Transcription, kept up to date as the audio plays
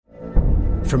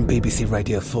From BBC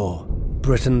Radio 4,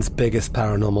 Britain's biggest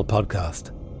paranormal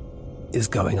podcast is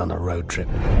going on a road trip.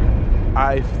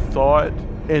 I thought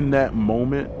in that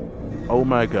moment, oh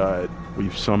my God,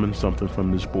 we've summoned something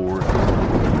from this board.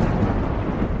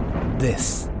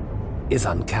 This is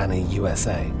Uncanny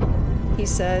USA. He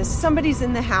says, somebody's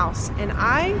in the house, and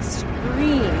I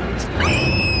screamed.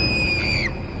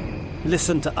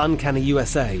 Listen to Uncanny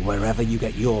USA wherever you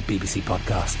get your BBC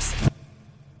podcasts,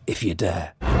 if you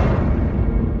dare.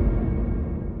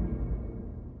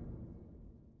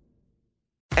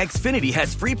 Xfinity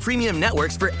has free premium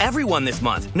networks for everyone this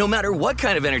month, no matter what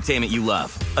kind of entertainment you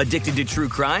love. Addicted to true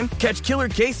crime? Catch killer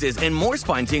cases and more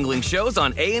spine-tingling shows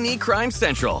on A&E Crime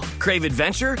Central. Crave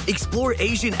adventure? Explore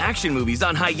Asian action movies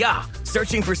on Hi-YAH.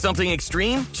 Searching for something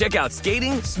extreme? Check out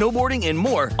skating, snowboarding, and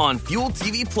more on Fuel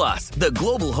TV Plus, the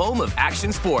global home of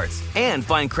action sports. And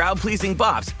find crowd-pleasing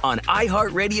bops on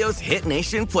iHeartRadio's Hit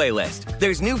Nation playlist.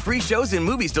 There's new free shows and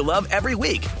movies to love every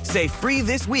week. Say free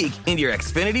this week in your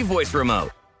Xfinity voice remote.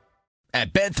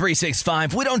 At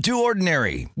Bet365, we don't do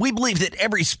ordinary. We believe that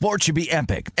every sport should be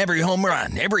epic. Every home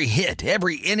run, every hit,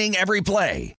 every inning, every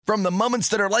play. From the moments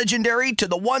that are legendary to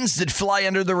the ones that fly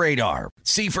under the radar.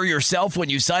 See for yourself when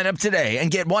you sign up today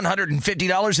and get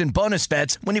 $150 in bonus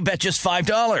bets when you bet just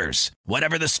 $5.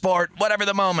 Whatever the sport, whatever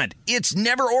the moment, it's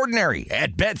never ordinary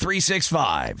at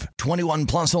Bet365. 21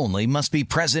 plus only. Must be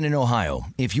present in Ohio.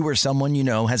 If you or someone you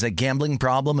know has a gambling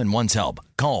problem and wants help,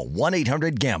 call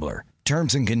 1-800-GAMBLER.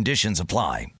 Terms and conditions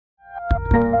apply.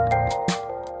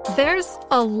 There's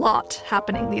a lot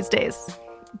happening these days,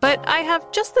 but I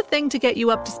have just the thing to get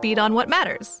you up to speed on what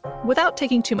matters without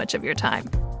taking too much of your time.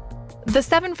 The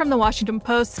 7 from the Washington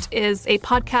Post is a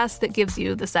podcast that gives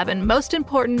you the 7 most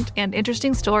important and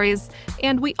interesting stories,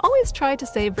 and we always try to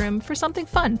save room for something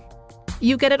fun.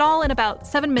 You get it all in about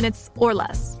 7 minutes or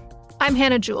less. I'm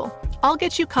Hannah Jewell. I'll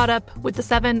get you caught up with the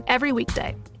 7 every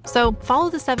weekday. So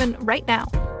follow the 7 right now.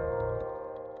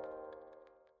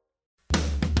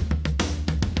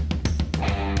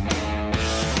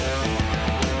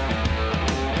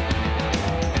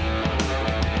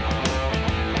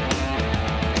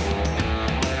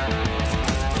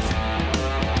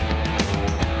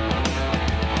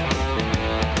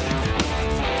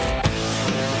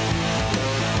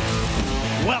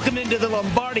 Welcome into the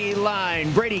Lombardi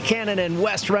Line. Brady Cannon and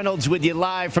Wes Reynolds with you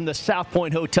live from the South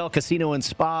Point Hotel, Casino, and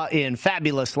Spa in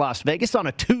fabulous Las Vegas on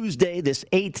a Tuesday, this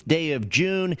 8th day of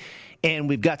June. And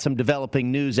we've got some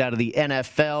developing news out of the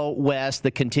NFL West, the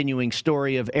continuing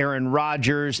story of Aaron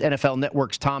Rodgers, NFL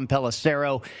Network's Tom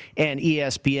Pelissero, and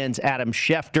ESPN's Adam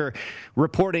Schefter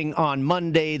reporting on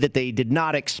Monday that they did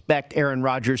not expect Aaron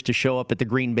Rodgers to show up at the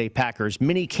Green Bay Packers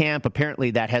minicamp.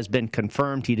 Apparently that has been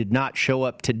confirmed. He did not show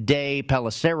up today.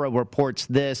 Pelissero reports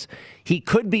this. He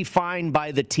could be fined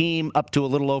by the team up to a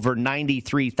little over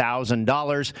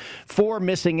 $93,000 for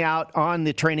missing out on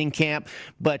the training camp,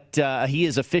 but he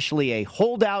is officially a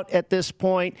holdout at this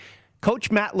point.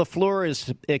 Coach Matt LaFleur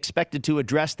is expected to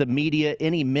address the media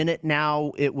any minute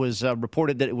now. It was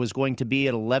reported that it was going to be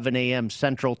at 11 a.m.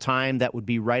 Central Time. That would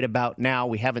be right about now.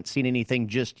 We haven't seen anything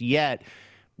just yet.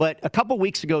 But a couple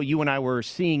weeks ago, you and I were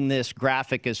seeing this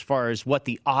graphic as far as what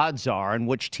the odds are and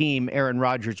which team Aaron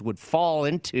Rodgers would fall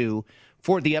into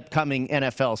for the upcoming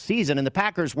NFL season. And the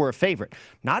Packers were a favorite.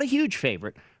 Not a huge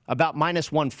favorite, about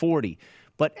minus 140.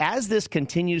 But as this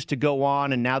continues to go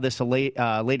on, and now this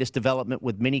latest development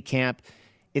with minicamp,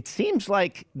 it seems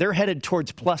like they're headed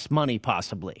towards plus money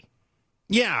possibly.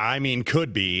 Yeah, I mean,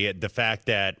 could be. The fact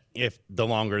that if the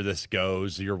longer this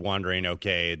goes, you're wondering,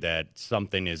 okay, that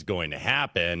something is going to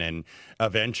happen, and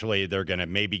eventually they're going to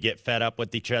maybe get fed up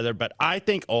with each other. But I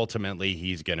think ultimately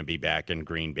he's going to be back in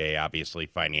Green Bay. Obviously,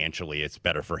 financially, it's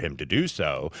better for him to do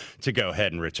so, to go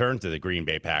ahead and return to the Green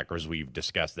Bay Packers. We've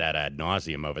discussed that ad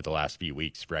nauseum over the last few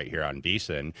weeks right here on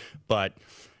VSiN. But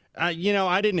I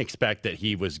didn't expect that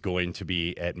he was going to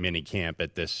be at minicamp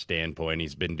at this standpoint.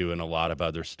 He's been doing a lot of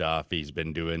other stuff. He's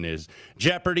been doing his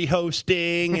Jeopardy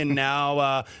hosting and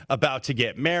now about to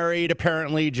get married,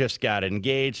 apparently. Just got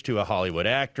engaged to a Hollywood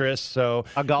actress. So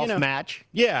a golf match.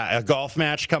 Yeah, a golf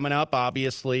match coming up,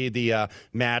 obviously. The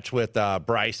match with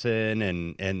Bryson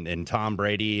and Tom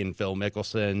Brady and Phil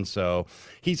Mickelson. So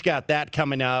he's got that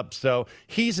coming up. So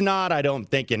he's not, I don't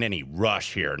think, in any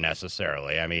rush here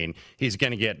necessarily. I mean, he's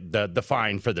going to get the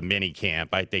fine for the mini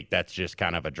camp. I think that's just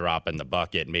kind of a drop in the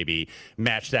bucket. Maybe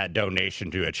match that donation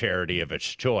to a charity of its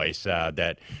choice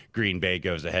that Green Bay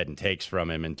goes ahead and takes from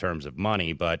him in terms of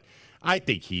money. But I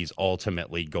think he's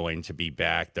ultimately going to be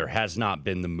back. There has not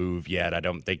been the move yet. I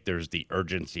don't think there's the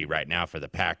urgency right now for the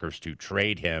Packers to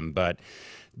trade him, but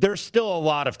there's still a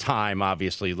lot of time,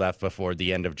 obviously, left before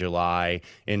the end of July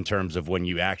in terms of when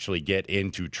you actually get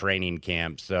into training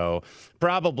camp. So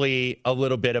probably a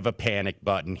little bit of a panic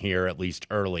button here, at least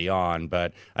early on.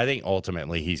 But I think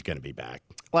ultimately he's going to be back.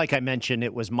 Like I mentioned,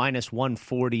 it was minus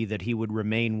 140 that he would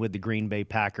remain with the Green Bay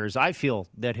Packers. I feel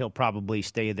that he'll probably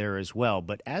stay there as well.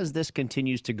 But as this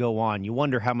continues to go on, you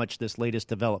wonder how much this latest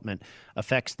development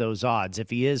affects those odds. If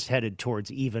he is headed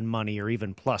towards even money or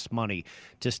even plus money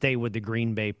to stay with the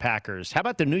Green Bay Packers. How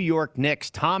about the New York Knicks?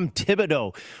 Tom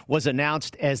Thibodeau was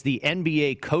announced as the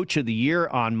NBA Coach of the Year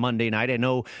on Monday night. I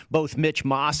know both Mitch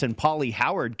Moss and Paulie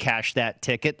Howard cashed that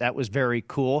ticket. That was very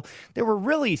cool. There were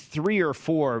really 3 or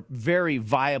 4 very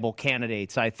viable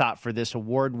candidates, I thought, for this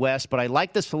award, Wes, but I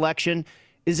like the selection.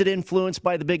 Is it influenced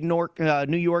by the big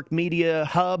New York media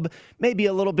hub? Maybe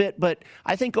a little bit, but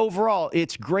I think overall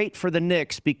it's great for the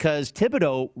Knicks because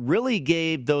Thibodeau really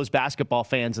gave those basketball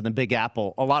fans in the Big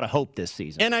Apple a lot of hope this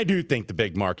season. And I do think the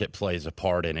big market plays a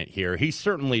part in it here. He's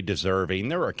certainly deserving.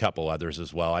 There were a couple others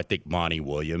as well. I think Monty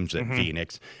Williams at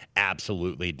Phoenix,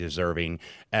 absolutely deserving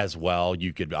as well.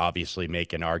 You could obviously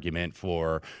make an argument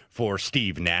for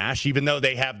Steve Nash, even though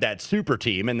they have that super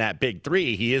team and that big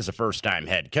three. He is a first-time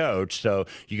head coach, so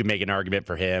you can make an argument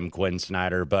for him, Quinn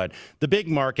Snyder. But the big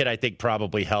market, I think,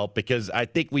 probably helped because I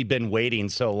think we've been waiting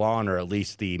so long, or at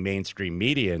least the mainstream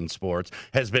media in sports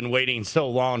has been waiting so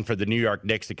long for the New York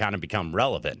Knicks to kind of become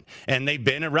relevant. And they've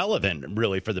been irrelevant,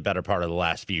 really, for the better part of the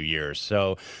last few years.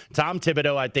 So Tom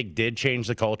Thibodeau, I think, did change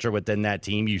the culture within that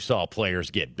team. You saw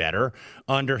players get better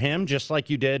under him, just like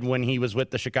you did when he was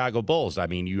with the Chicago Bulls. I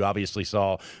mean, you obviously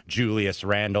saw Julius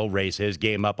Randle raise his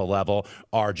game up a level.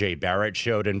 R.J. Barrett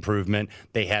showed improvement.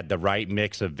 They had the right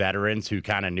mix of veterans who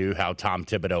kind of knew how Tom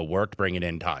Thibodeau worked, bringing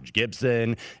in Taj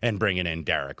Gibson and bringing in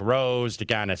Derrick Rose to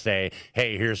kind of say,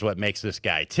 hey, here's what makes this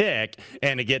guy tick,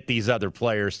 and to get these other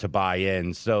players to buy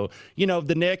in. So, you know,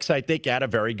 the Knicks, I think, had a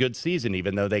very good season,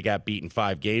 even though they got beaten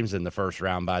 5 games in the first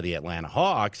round by the Atlanta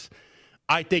Hawks.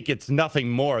 I think it's nothing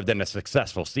more than a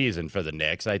successful season for the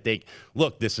Knicks. I think,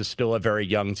 look, this is still a very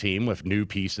young team with new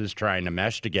pieces trying to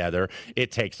mesh together.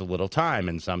 It takes a little time,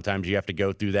 and sometimes you have to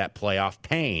go through that playoff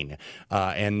pain,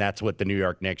 and that's what the New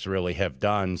York Knicks really have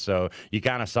done. So you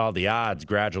kind of saw the odds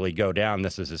gradually go down.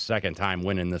 This is his second time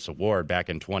winning this award. Back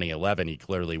in 2011, he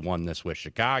clearly won this with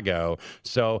Chicago.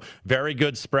 So very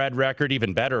good spread record,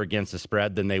 even better against the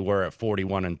spread than they were at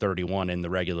 41-31 in the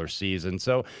regular season.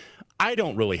 So I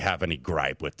don't really have any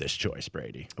gripe with this choice,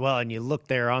 Brady. Well, and you look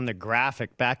there on the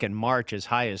graphic back in March, as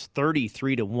high as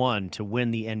 33-1 to win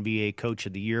the NBA Coach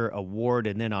of the Year award,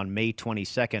 and then on May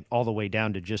 22nd, all the way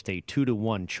down to just a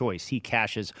 2-1 choice. He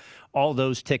cashes all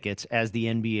those tickets as the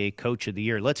NBA Coach of the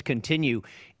Year. Let's continue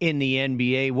in the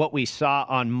NBA. What we saw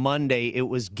on Monday, it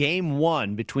was game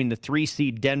 1 between the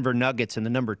 3-seed Denver Nuggets and the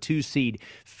number 2 seed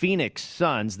Phoenix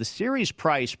Suns. The series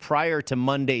price prior to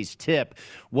Monday's tip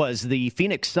was the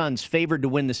Phoenix Suns favored to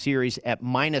win the series at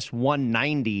minus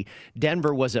 190.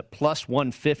 Denver was at plus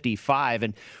 155.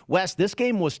 And Wes, this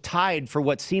game was tied for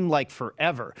what seemed like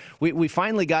forever. We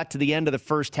finally got to the end of the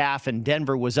first half and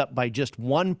Denver was up by just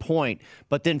 1 point,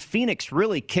 but then Phoenix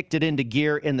really kicked it into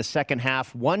gear in the second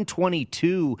half.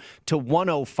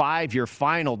 122-105 your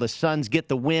final. The Suns get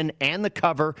the win and the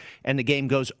cover, and the game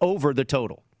goes over the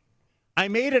total. I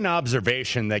made an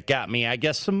observation that got me, I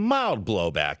guess, some mild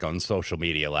blowback on social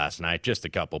media last night. Just a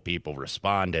couple people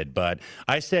responded, but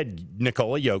I said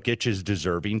Nikola Jokic is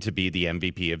deserving to be the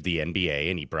MVP of the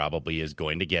NBA, and he probably is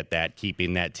going to get that,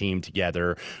 keeping that team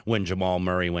together when Jamal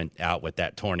Murray went out with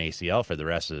that torn ACL for the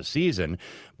rest of the season.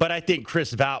 But I think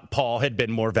Chris Paul had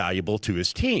been more valuable to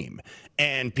his team.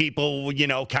 And people, you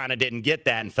know, kind of didn't get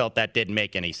that and felt that didn't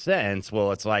make any sense.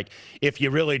 Well, it's like, if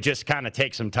you really just kind of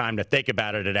take some time to think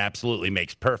about it, it absolutely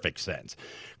makes perfect sense.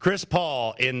 Chris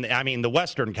Paul the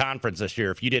Western Conference this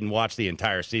year, if you didn't watch the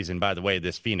entire season, by the way,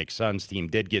 this Phoenix Suns team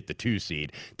did get the 2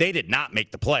 seed. They did not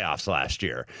make the playoffs last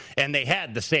year. And they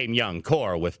had the same young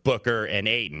core with Booker and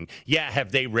Ayton. Yeah,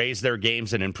 have they raised their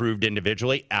games and improved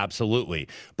individually? Absolutely.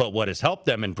 But what has helped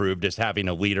them improve is having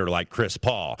a leader like Chris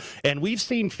Paul. And we've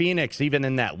seen Phoenix, even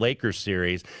in that Lakers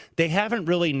series, they haven't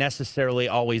really necessarily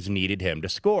always needed him to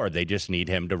score. They just need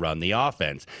him to run the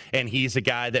offense. And he's a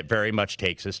guy that very much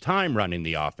takes his time running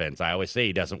the offense. offense. I always say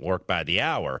he doesn't work by the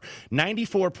hour.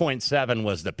 94.7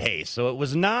 was the pace, so it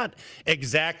was not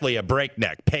exactly a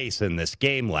breakneck pace in this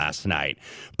game last night.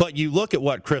 But you look at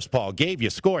what Chris Paul gave you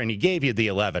scoring. He gave you the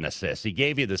 11 assists. He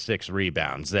gave you the 6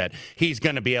 rebounds that he's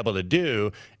going to be able to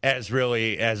do as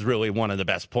really one of the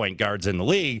best point guards in the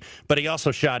league. But he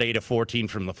also shot 8 of 14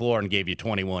 from the floor and gave you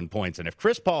 21 points. And if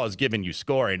Chris Paul is giving you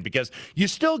scoring, because you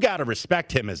still got to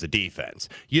respect him as a defense,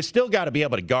 you still got to be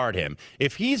able to guard him.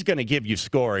 If he's going to give you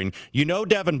scoring, you know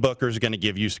Devin Booker's going to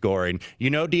give you scoring. You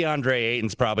know DeAndre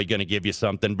Ayton's probably going to give you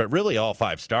something. But really, all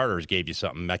 5 starters gave you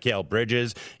something. Mikal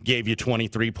Bridges gave you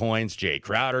 23 points. Jay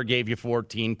Crowder gave you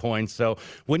 14 points. So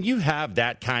when you have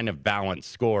that kind of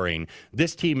balanced scoring,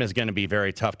 this team is going to be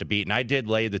very tough to beat. And I did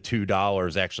lay the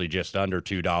 $2, actually just under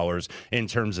 $2 in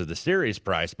terms of the series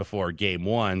price before game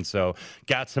 1. So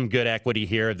got some good equity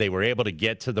here. They were able to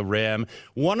get to the rim.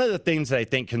 One of the things that I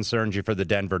think concerns you for the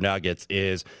Denver Nuggets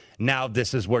is now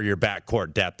this is where your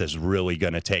backcourt depth is really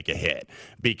going to take a hit,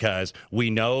 because we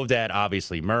know that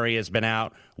obviously Murray has been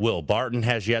out. Will Barton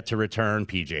has yet to return.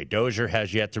 PJ Dozier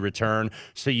has yet to return.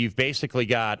 So you've basically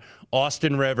got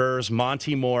Austin Rivers,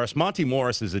 Monty Morris. Monty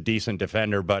Morris is a decent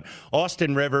defender, but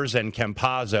Austin Rivers and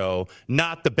Campazzo,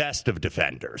 not the best of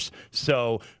defenders.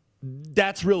 So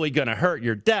that's really going to hurt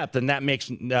your depth, and that makes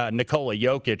Nikola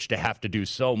Jokic to have to do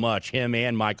so much, him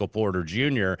and Michael Porter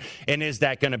Jr., and is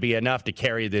that going to be enough to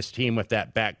carry this team with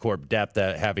that backcourt depth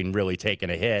having really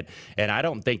taken a hit? And I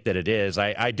don't think that it is.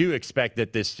 I do expect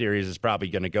that this series is probably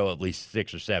going to go at least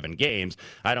 6 or 7 games.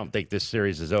 I don't think this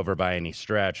series is over by any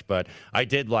stretch, but I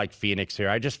did like Phoenix here.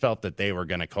 I just felt that they were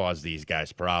going to cause these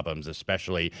guys problems,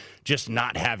 especially just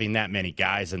not having that many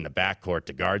guys in the backcourt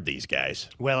to guard these guys.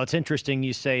 Well, it's interesting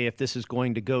you say if this is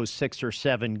going to go 6 or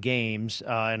 7 games.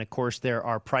 And, of course, there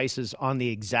are prices on the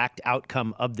exact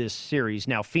outcome of this series.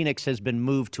 Now, Phoenix has been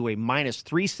moved to a minus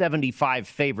 375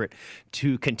 favorite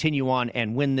to continue on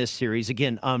and win this series.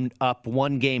 Again, up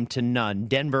 1-0.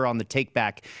 Denver on the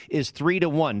takeback is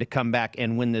 3-1 to come back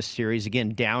and win this series.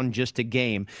 Again, down just a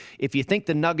game. If you think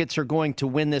the Nuggets are going to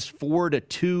win this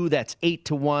 4-2, that's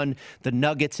 8-1. The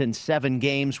Nuggets in 7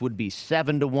 games would be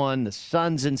 7-1. The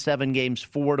Suns in 7 games,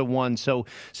 4-1. So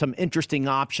some interesting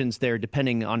options there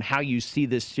depending on how you see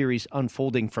this series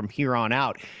unfolding from here on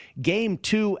out. Game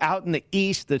 2 out in the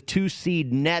East, the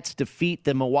 2-seed Nets defeat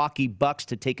the Milwaukee Bucks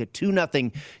to take a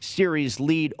 2-0 series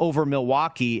lead over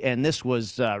Milwaukee, and this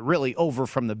was really over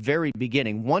from the very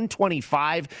beginning.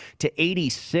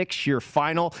 125-86 your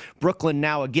final. Brooklyn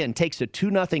now again takes a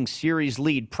 2-0 series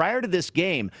lead. Prior to this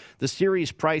game, the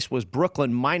series price was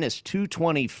Brooklyn minus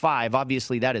 225.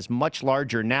 Obviously, that is much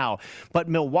larger now, but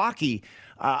Milwaukee,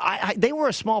 they were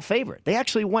a small favorite. They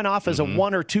actually went off as a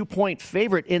 1 or 2 point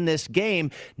favorite in this game.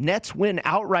 Nets win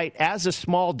outright as a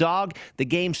small dog. The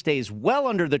game stays well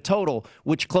under the total,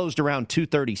 which closed around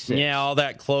 236. Yeah, all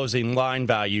that closing line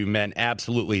value meant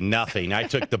absolutely nothing. I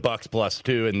took the Bucks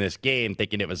 +2 in this game,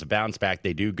 thinking it was a bounce back.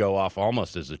 They do go off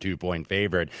almost as a 2-point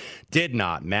favorite. Did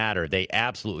not matter. They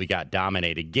absolutely got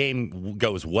dominated. Game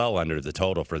goes well under the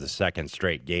total for the second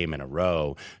straight game in a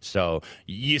row. So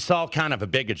you saw kind of a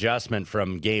big adjustment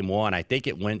from game 1. I think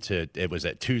it was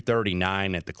at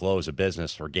 239 at the close of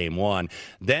business for game 1.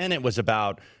 Then it was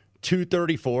about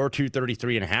 234,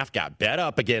 233.5. Got bet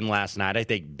up again last night. I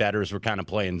think bettors were kind of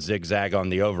playing zigzag on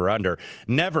the over-under.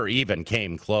 Never even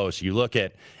came close. You look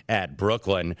at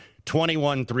Brooklyn,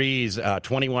 21 threes,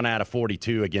 21 out of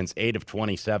 42 against 8 of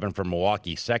 27 from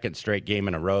Milwaukee. Second straight game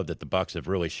in a row that the Bucks have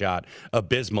really shot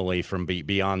abysmally from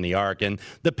beyond the arc. And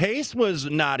the pace was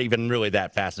not even really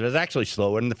that fast. It was actually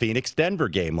slower in the Phoenix-Denver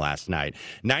game last night.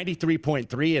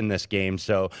 93.3 in this game.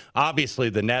 So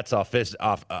obviously the Nets'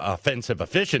 offensive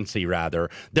efficiency,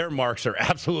 their marks are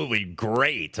absolutely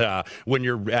great when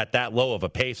you're at that low of a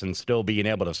pace and still being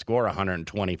able to score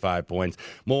 125 points.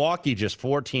 Milwaukee just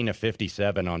 14 of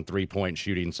 57 on three-point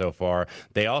shooting so far.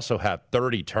 They also have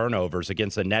 30 turnovers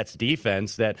against the Nets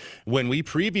defense that when we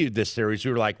previewed this series,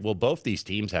 we were like, well, both these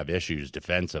teams have issues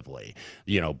defensively.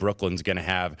 You know, Brooklyn's going to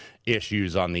have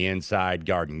issues on the inside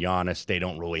guarding Giannis. They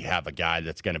don't really have a guy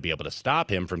that's going to be able to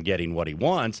stop him from getting what he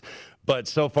wants. But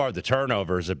so far, the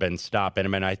turnovers have been stopping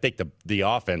him, and I think the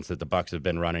offense that the Bucks have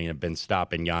been running have been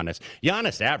stopping Giannis.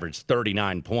 Giannis averaged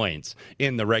 39 points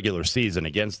in the regular season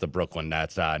against the Brooklyn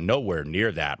Nets. Nowhere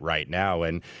near that right now.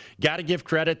 And got to give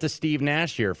credit to Steve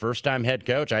Nash here, first-time head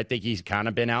coach. I think he's kind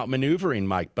of been outmaneuvering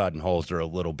Mike Budenholzer a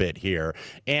little bit here.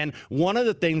 And one of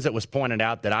the things that was pointed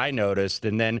out that I noticed,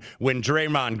 and then when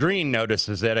Draymond Green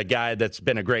notices it, a guy that's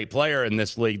been a great player in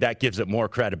this league, that gives it more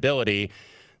credibility.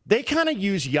 they kind of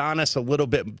use Giannis a little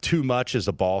bit too much as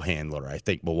a ball handler, I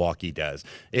think Milwaukee does,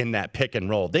 in that pick and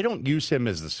roll. They don't use him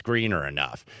as the screener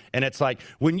enough. And it's like,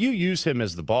 when you use him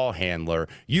as the ball handler,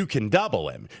 you can double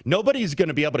him. Nobody's going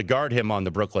to be able to guard him on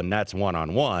the Brooklyn Nets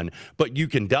one-on-one, but you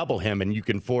can double him and you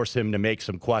can force him to make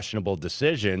some questionable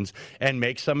decisions and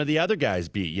make some of the other guys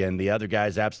beat you, and the other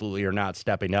guys absolutely are not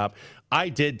stepping up. I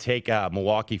did take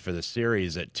Milwaukee for the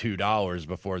series at $2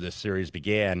 before this series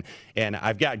began, and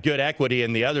I've got good equity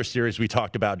in the other series we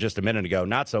talked about just a minute ago.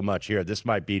 Not so much here. This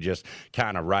might be just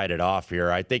kind of write it off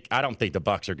here. I don't think the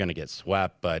Bucks are going to get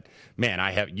swept, but man,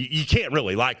 you can't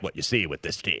really like what you see with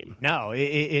this team. No,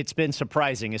 it's been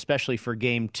surprising, especially for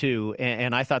Game 2,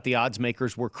 and I thought the odds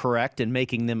makers were correct in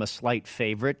making them a slight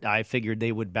favorite. I figured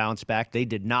they would bounce back. They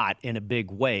did not in a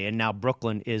big way, and now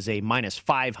Brooklyn is a minus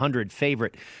 500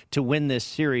 favorite to win this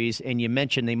series, and you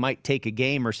mentioned they might take a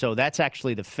game or so. That's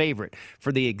actually the favorite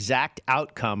for the exact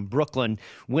outcome. Brooklyn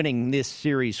winning this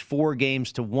series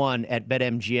 4-1 at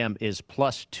BetMGM is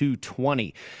plus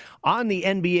 220. On the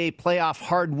NBA playoff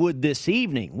hardwood this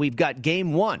evening, we've got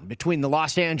Game 1 between the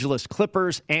Los Angeles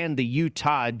Clippers and the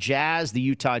Utah Jazz. The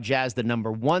Utah Jazz, the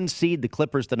number 1 seed. The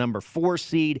Clippers, the number 4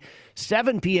 seed.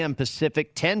 7 p.m.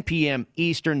 Pacific, 10 p.m.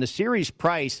 Eastern. The series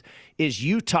price is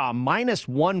Utah minus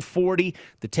 140.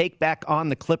 The take back on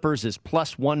the Clippers is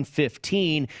plus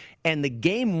 115. And the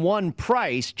Game 1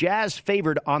 price, Jazz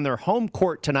favored on their home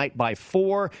court tonight by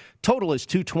 4. Total is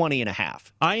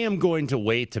 220.5. I am going to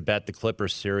wait to bet the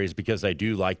Clippers series because I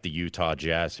do like the Utah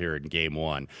Jazz here in Game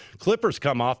 1. Clippers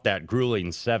come off that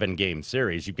grueling 7-game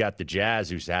series. You've got the Jazz,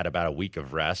 who's had about a week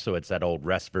of rest, so it's that old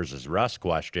rest versus rust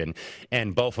question,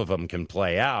 and both of them can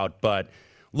play out. But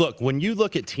look, when you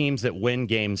look at teams that win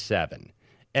Game 7,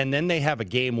 and then they have a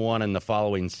Game 1 in the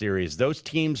following series, those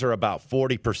teams are about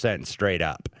 40% straight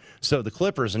up. So the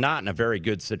Clippers not in a very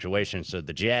good situation. So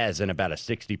the Jazz in about a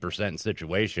 60%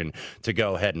 situation to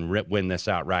go ahead and win this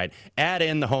outright. Add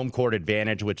in the home court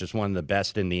advantage, which is one of the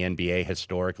best in the NBA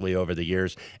historically over the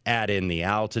years. Add in the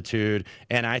altitude,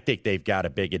 and I think they've got a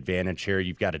big advantage here.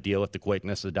 You've got to deal with the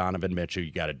quickness of Donovan Mitchell.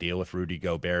 You got to deal with Rudy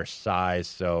Gobert's size.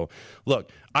 So look,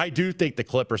 I do think the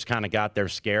Clippers kind of got their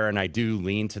scare, and I do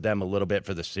lean to them a little bit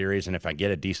for the series. And if I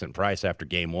get a decent price after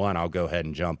Game 1, I'll go ahead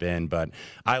and jump in. But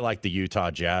I like the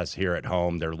Utah Jazz here at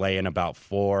home. They're laying about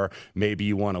 4. Maybe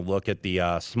you want to look at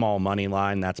the small money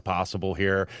line. That's possible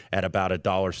here at about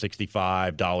 $1.65,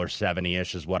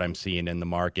 $1.70-ish is what I'm seeing in the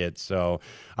market. So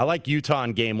I like Utah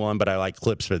in Game 1, but I like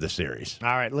Clips for the series. All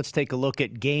right, let's take a look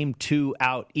at Game 2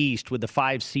 out east with the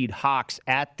 5-seed Hawks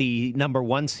at the number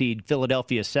 1 seed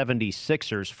Philadelphia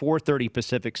 76ers. 4:30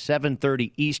 Pacific,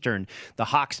 7:30 Eastern. The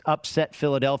Hawks upset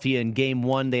Philadelphia in Game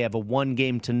 1. They have a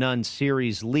 1-0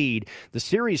 series lead. The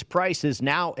series price is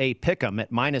now a pick'em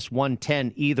at minus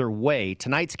 110 either way.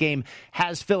 Tonight's game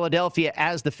has Philadelphia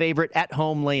as the favorite at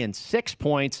home, laying 6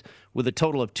 points with a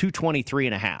total of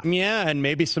 223.5. Yeah, and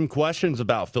maybe some questions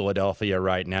about Philadelphia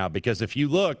right now, because if you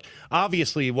look,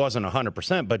 obviously he wasn't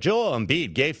 100%, but Joel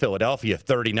Embiid gave Philadelphia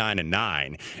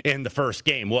 39-9 in the first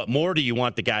game. What more do you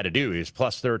want the guy to do? He was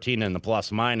plus 13 in the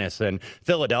plus minus, and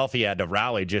Philadelphia had to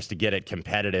rally just to get it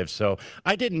competitive. So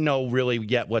I didn't know really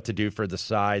yet what to do for the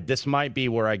side. This might be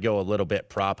where I go a little bit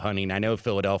prop hunting. I know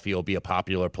Philadelphia will be a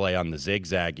popular play on the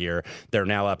zigzag here. They're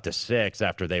now up to 6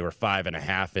 after they were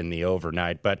 5.5 in the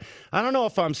overnight, but I don't know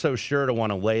if I'm so sure to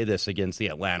want to lay this against the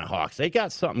Atlanta Hawks. They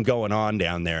got something going on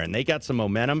down there, and they got some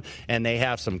momentum, and they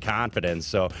have some confidence.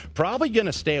 So probably going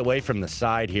to stay away from the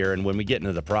side here, and when we get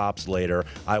into the props later,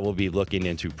 I will be looking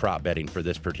into prop betting for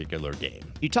this particular game.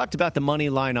 You talked about the money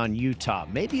line on Utah.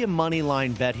 Maybe a money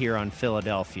line bet here on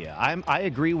Philadelphia. I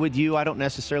agree with you. I don't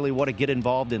necessarily want to get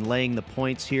involved in laying the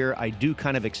points here. I do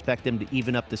kind of expect them to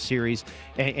even up the series,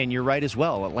 and you're right as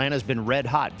well. Atlanta's been red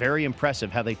hot. Very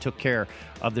impressive how they took care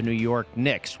of the New York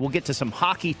Knicks. We'll get to some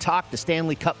hockey talk. The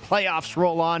Stanley Cup playoffs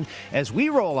roll on as we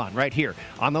roll on right here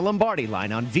on the Lombardi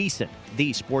Line on VSiN,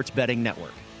 the Sports Betting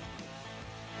Network.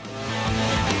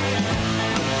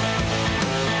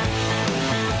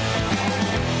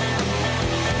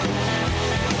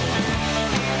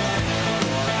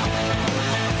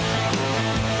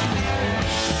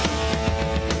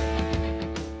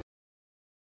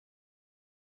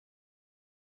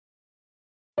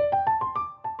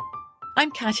 I'm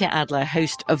Katya Adler,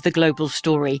 host of The Global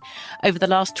Story. Over the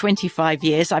last 25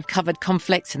 years, I've covered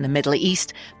conflicts in the Middle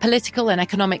East, political and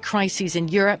economic crises in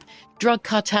Europe, drug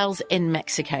cartels in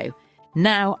Mexico.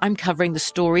 Now I'm covering the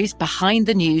stories behind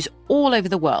the news all over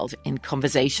the world in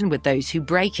conversation with those who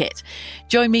break it.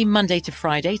 Join me Monday to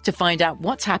Friday to find out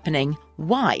what's happening,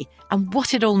 why, and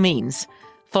what it all means.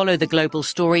 Follow The Global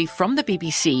Story from the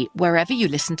BBC wherever you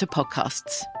listen to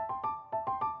podcasts.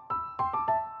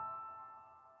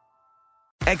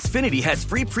 Xfinity has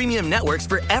free premium networks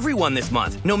for everyone this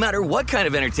month, no matter what kind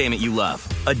of entertainment you love.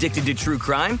 Addicted to true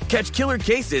crime? Catch killer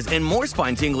cases and more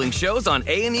spine-tingling shows on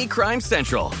A&E Crime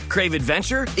Central. Crave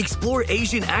adventure? Explore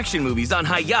Asian action movies on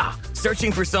Hi-Ya.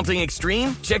 Searching for something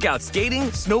extreme? Check out skating,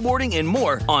 snowboarding, and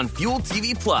more on Fuel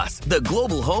TV Plus, the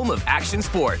global home of action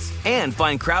sports. And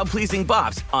find crowd-pleasing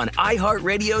bops on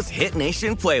iHeartRadio's Hit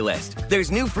Nation playlist.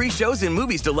 There's new free shows and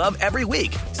movies to love every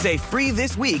week. Say free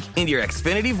this week in your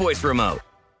Xfinity voice remote.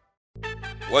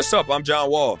 What's up? I'm John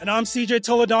Wall. And I'm CJ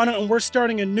Toledano, and we're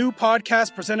starting a new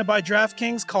podcast presented by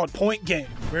DraftKings called Point Game.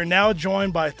 We're now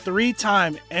joined by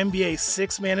three-time NBA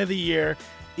Sixth Man of the Year,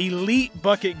 elite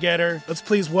bucket getter. Let's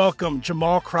please welcome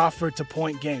Jamal Crawford to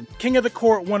Point Game. King of the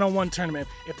Court one-on-one tournament.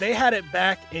 If they had it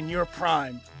back in your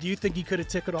prime, do you think you could have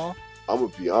took it all? I'm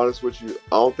going to be honest with you.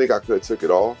 I don't think I could have took it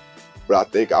all, but I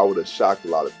think I would have shocked a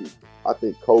lot of people. I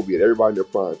think Kobe and everybody in their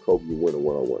prime, Kobe would win a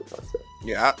one-on-one contest.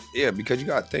 Yeah, because you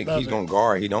got to think he's going to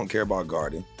guard. He don't care about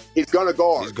guarding. He's going to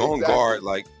guard. He's going to guard.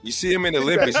 Like, you see him in the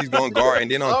Olympics, he's going to guard.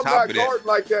 And then on top of that. I'm not guarding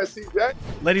like that, CJ.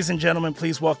 Ladies and gentlemen,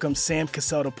 please welcome Sam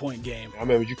Cassell to Point Game. I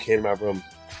remember you came out from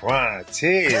prime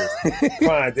 10.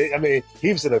 I mean,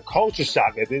 he was in a culture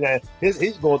shock. And then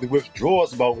he's going through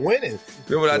withdrawals about winning.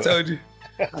 Remember what I told you?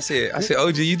 I said,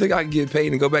 OG, you think I can get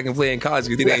paid and go back and play in college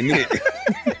because it ain't it?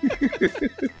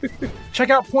 Check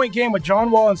out Point Game with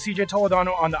John Wall and CJ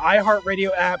Toledano on the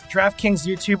iHeartRadio app, DraftKings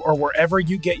YouTube, or wherever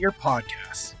you get your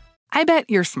podcasts. I bet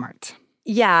you're smart.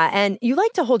 Yeah, and you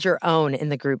like to hold your own in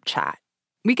the group chat.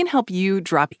 We can help you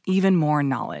drop even more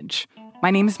knowledge.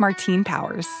 My name is Martine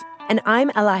Powers. And I'm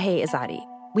Elahe Izadi.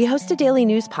 We host a daily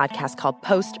news podcast called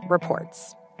Post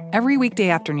Reports. Every weekday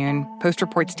afternoon, Post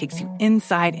Reports takes you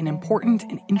inside an important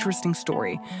and interesting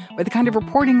story with the kind of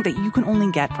reporting that you can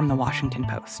only get from the Washington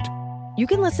Post. You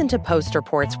can listen to Post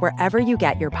Reports wherever you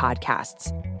get your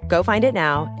podcasts. Go find it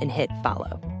now and hit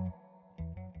follow.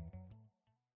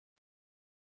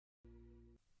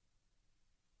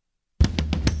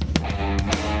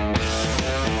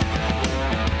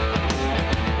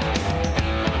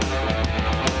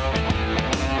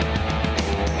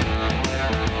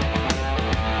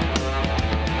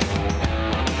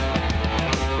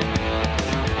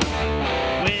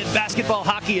 Basketball,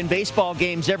 hockey, and baseball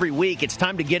games every week. It's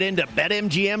time to get into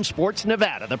BetMGM Sports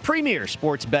Nevada, the premier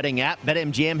sports betting app.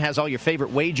 BetMGM has all your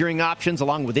favorite wagering options,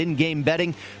 along with in-game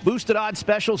betting, boosted odds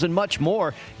specials, and much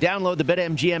more. Download the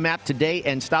BetMGM app today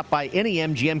and stop by any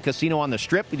MGM casino on the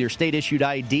Strip with your state-issued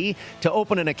ID to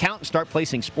open an account and start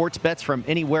placing sports bets from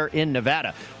anywhere in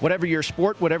Nevada. Whatever your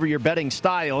sport, whatever your betting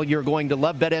style, you're going to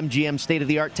love BetMGM's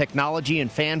state-of-the-art technology and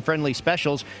fan-friendly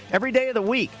specials every day of the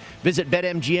week. Visit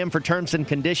BetMGM for terms and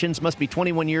conditions. Must be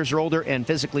 21 years or older and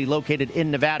physically located in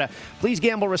Nevada. Please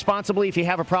gamble responsibly. If you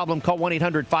have a problem, call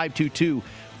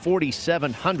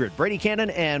 1-800-522-4700. Brady Cannon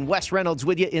and Wes Reynolds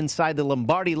with you inside the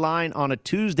Lombardi line on a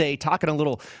Tuesday, talking a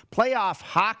little playoff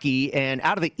hockey. And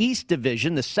out of the East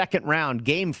Division, the second round,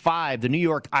 Game 5, the New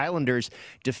York Islanders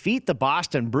defeat the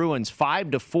Boston Bruins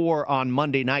 5-4 on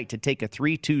Monday night to take a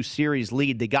 3-2 series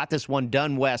lead. They got this one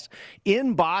done, Wes,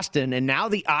 in Boston, and now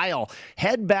the Isle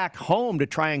head back home to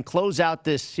try and close out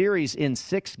this series in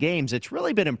 6 games. It's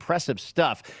really been impressive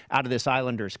stuff out of this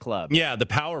Islanders club. Yeah, the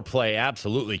power play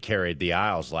absolutely carried the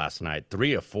Isles last night.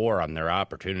 3 of 4 on their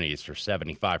opportunities for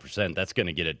 75%. That's going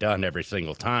to get it done every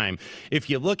single time. If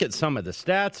you look at some of the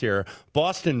stats here,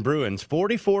 Boston Bruins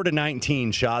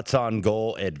 44-19 shots on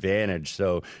goal advantage.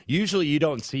 So usually you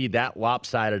don't see that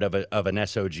lopsided of an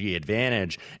SOG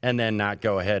advantage and then not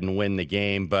go ahead and win the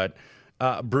game. But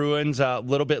Bruins a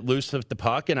little bit loose with the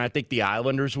puck, and I think the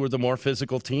Islanders were the more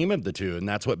physical team of the two, and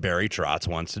that's what Barry Trotz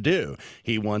wants to do.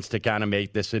 He wants to kind of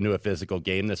make this into a physical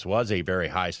game. This was a very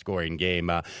high-scoring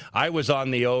game. I was on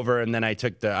the over, and then I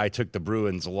took the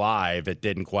Bruins live. It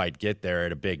didn't quite get there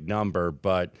at a big number,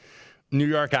 but New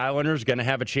York Islanders going to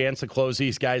have a chance to close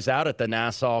these guys out at the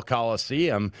Nassau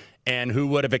Coliseum. And who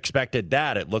would have expected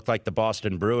that? It looked like the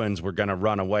Boston Bruins were going to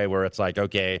run away, where it's like,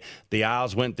 okay, the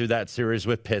Isles went through that series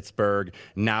with Pittsburgh.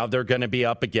 Now they're going to be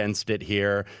up against it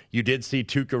here. You did see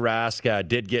Tuukka Rask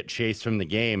did get chased from the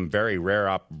game. Very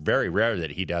rare that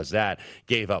he does that.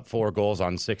 Gave up 4 goals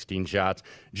on 16 shots.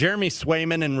 Jeremy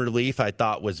Swayman in relief, I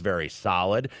thought, was very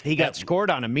solid. He got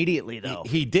scored on immediately, though.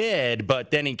 He did,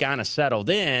 but then he kind of settled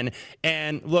in.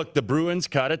 And look, the Bruins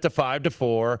cut it to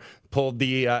 5-4. Pulled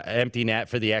the empty net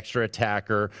for the extra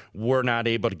attacker. Were not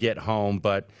able to get home,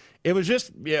 but it was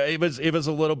just, it was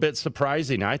a little bit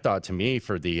surprising, I thought, to me,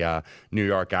 for the New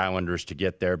York Islanders to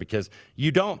get there, because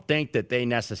you don't think that they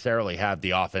necessarily have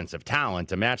the offensive talent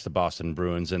to match the Boston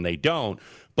Bruins, and they don't.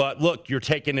 But look, you're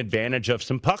taking advantage of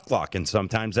some puck luck, and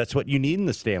sometimes that's what you need in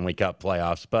the Stanley Cup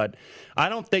playoffs. But I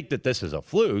don't think that this is a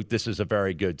fluke. This is a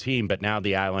very good team. But now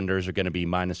the Islanders are going to be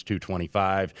minus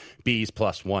 225, Bees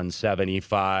plus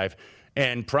 175.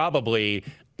 And probably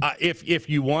if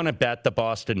you want to bet the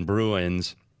Boston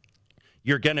Bruins,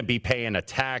 you're going to be paying a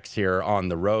tax here on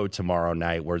the road tomorrow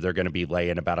night, where they're going to be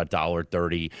laying about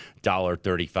 $1.30,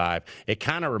 $1.35. It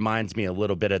kind of reminds me a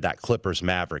little bit of that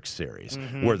Clippers-Mavericks series,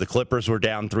 where the Clippers were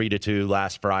down 3-2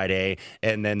 last Friday,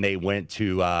 and then they went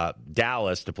to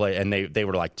Dallas to play, and they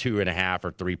were like 2.5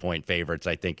 or 3-point favorites,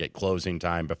 I think, at closing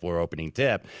time before opening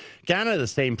tip. Kind of the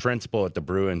same principle at the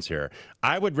Bruins here.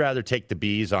 I would rather take the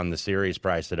Bees on the series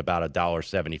price at about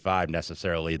 $1.75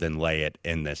 necessarily than lay it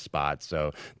in this spot.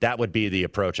 So that would be the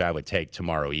approach I would take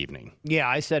tomorrow evening. Yeah,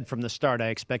 I said from the start I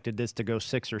expected this to go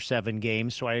 6 or 7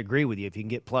 games, so I agree with you. If you can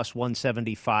get plus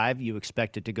 175, you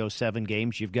expect it to go 7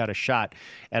 games. You've got a shot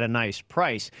at a nice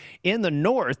price. In the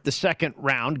North, the second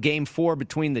round, Game 4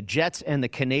 between the Jets and the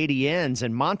Canadiens,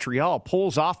 and Montreal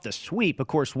pulls off the sweep. Of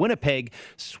course, Winnipeg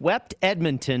swept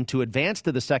Edmonton to advance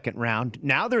to the second round.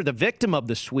 Now they're the victim of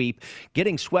the sweep,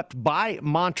 getting swept by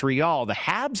Montreal. The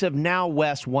Habs have now,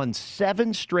 Wes, won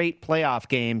 7 straight playoff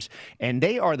games, and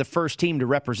they are the first team to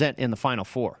represent in the Final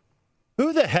Four.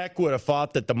 Who the heck would have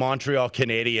thought that the Montreal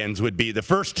Canadiens would be the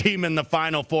first team in the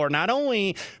Final Four? Not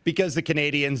only because the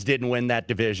Canadiens didn't win that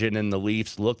division and the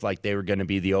Leafs looked like they were going to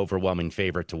be the overwhelming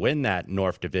favorite to win that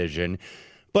North Division,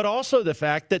 but also the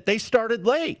fact that they started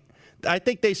late. I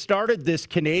think they started this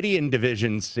Canadian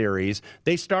division series.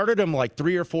 They started them like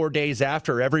 3 or 4 days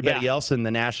after everybody else in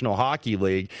the National Hockey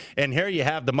League. And here you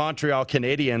have the Montreal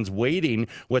Canadiens waiting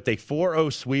with a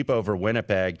 4-0 sweep over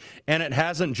Winnipeg. And it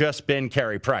hasn't just been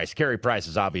Carey Price. Carey Price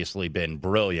has obviously been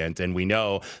brilliant, and we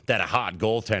know that a hot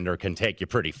goaltender can take you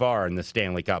pretty far in the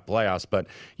Stanley Cup playoffs. But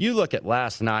you look at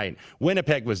last night,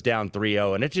 Winnipeg was down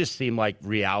 3-0, and it just seemed like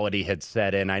reality had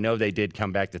set in. I know they did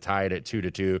come back to tie it at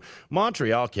 2-2.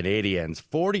 Montreal Canadiens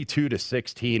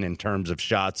 42-16 in terms of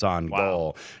shots on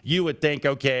goal. You would think,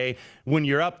 okay, when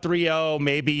you're up 3-0,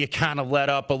 maybe you kind of let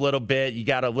up a little bit. You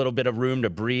got a little bit of room to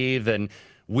breathe, and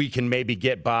we can maybe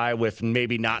get by with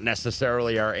maybe not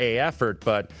necessarily our A effort,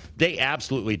 but they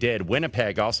absolutely did.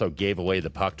 Winnipeg also gave away the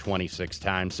puck 26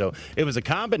 times. So it was a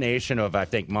combination of, I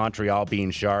think, Montreal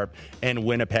being sharp and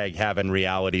Winnipeg having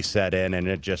reality set in, and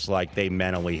it just like they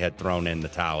mentally had thrown in the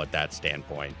towel at that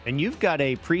standpoint. And you've got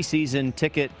a preseason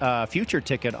ticket, future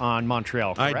ticket on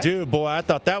Montreal, correct? I do. Boy, I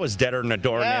thought that was deader than a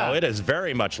doornail. It is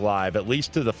very much live, at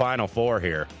least to the Final Four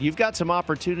here. You've got some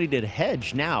opportunity to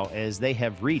hedge now as they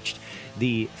have reached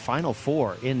the Final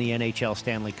Four in the NHL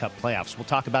Stanley Cup playoffs. We'll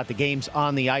talk about the games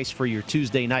on the ice for your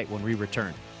Tuesday night when we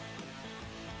return.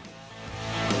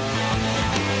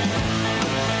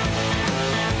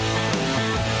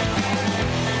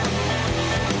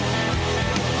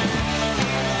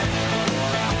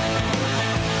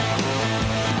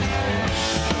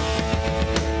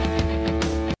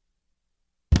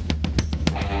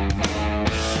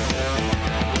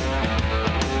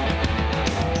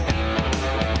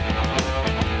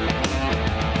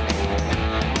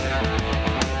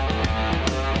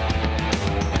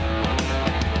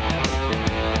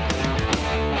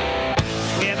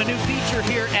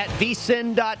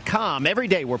 VSiN.com. Every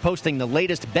day we're posting the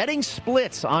latest betting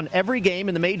splits on every game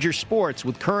in the major sports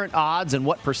with current odds and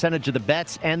what percentage of the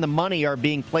bets and the money are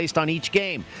being placed on each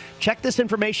game. Check this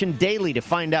information daily to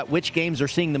find out which games are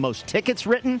seeing the most tickets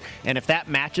written and if that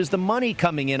matches the money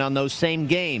coming in on those same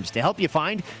games to help you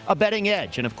find a betting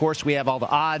edge. And of course, we have all the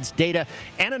odds, data,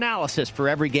 and analysis for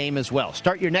every game as well.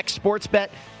 Start your next sports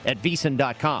bet at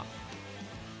VSiN.com.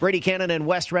 Brady Cannon and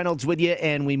Wes Reynolds with you,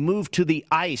 and we move to the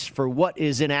ice for what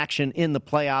is in action in the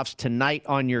playoffs tonight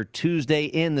on your Tuesday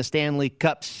in the Stanley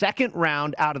Cup. Second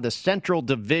round out of the Central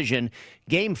Division.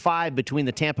 Game 5 between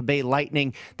the Tampa Bay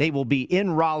Lightning. They will be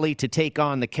in Raleigh to take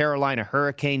on the Carolina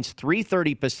Hurricanes,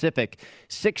 3:30 Pacific,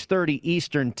 6:30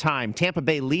 Eastern Time. Tampa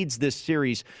Bay leads this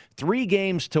series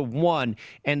 3-1,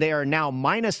 and they are now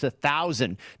minus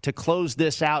 1,000 to close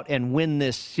this out and win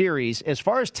this series. As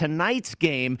far as tonight's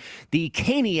game, the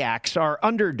Canes Maniacs are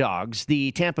underdogs.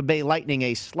 The Tampa Bay Lightning,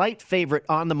 a slight favorite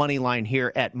on the money line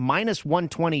here at minus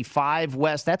 125,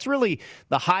 Wes. That's really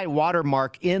the high water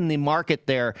mark in the market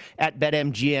there at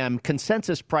BetMGM.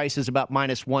 Consensus price is about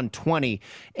minus 120,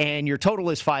 and your total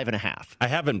is 5.5. I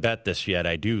haven't bet this yet.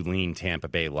 I do lean Tampa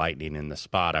Bay Lightning in the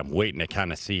spot. I'm waiting to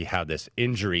kind of see how this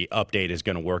injury update is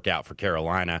going to work out for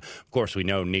Carolina. Of course, we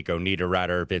know Nico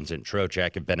Niederreiter, Vincent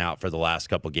Trocheck have been out for the last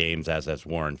couple games, as has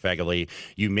Warren Fegley.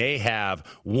 You may have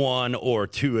one or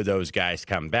two of those guys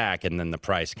come back, and then the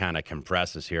price kind of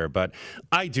compresses here. But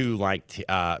I do like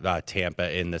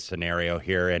Tampa in this scenario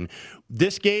here. And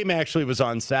this game actually was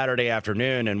on Saturday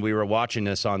afternoon, and we were watching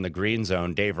this on the Green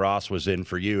Zone. Dave Ross was in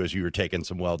for you as you were taking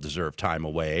some well-deserved time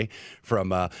away from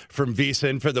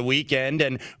VSiN for the weekend,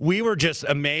 and we were just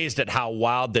amazed at how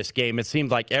wild this game. It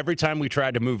seemed like every time we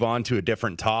tried to move on to a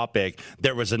different topic,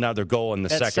 there was another goal in the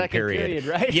second period.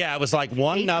 Right? Yeah, it was like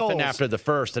 1-0 after the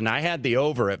first, and I had the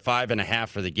over at 5.5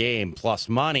 for the game plus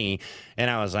money, and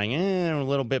I was like, I'm a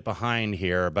little bit behind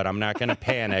here, but I'm not going to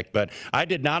panic. But I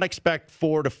did not expect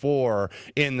 4-4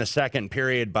 in the second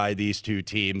period by these two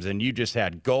teams, and you just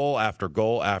had goal after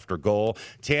goal after goal.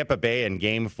 Tampa Bay in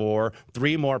Game 4,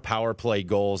 3 more power play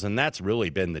goals, and that's really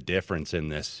been the difference in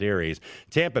this series.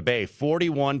 Tampa Bay,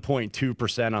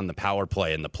 41.2% on the power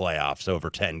play in the playoffs over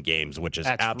 10 games, which is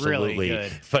absolutely really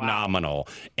phenomenal.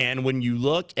 Wow. And when you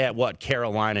look at what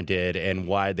Carolina did and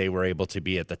why they were able to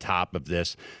be at the top of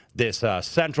this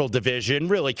Central Division,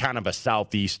 really kind of a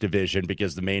Southeast division,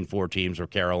 because the main 4 teams were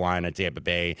Carolina, Tampa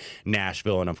Bay,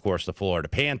 Nashville, and, of course, the Florida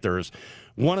Panthers.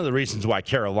 One of the reasons why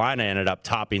Carolina ended up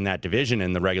topping that division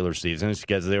in the regular season is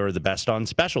because they were the best on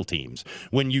special teams.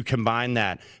 When you combine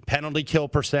that penalty kill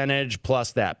percentage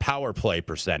plus that power play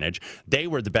percentage, they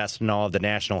were the best in all of the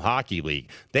National Hockey League.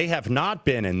 They have not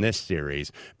been in this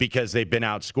series because they've been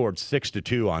outscored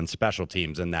 6-2 on special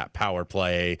teams in that power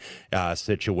play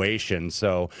situation.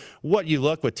 So what you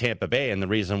look with Tampa Bay, and the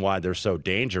reason why they're so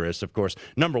dangerous, of course,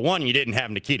 number one, you didn't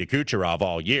have Nikita Kucherov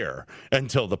all year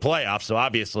until the playoffs, so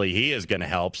obviously he is going to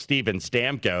help. Steven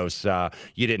Stamkos,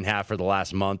 you didn't have for the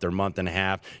last month or month and a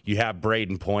half. You have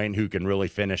Braden Point, who can really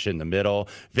finish in the middle.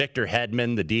 Victor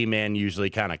Hedman, the D-man,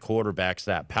 usually kind of quarterbacks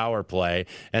that power play.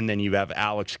 And then you have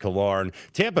Alex Killorn.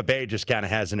 Tampa Bay just kind of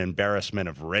has an embarrassment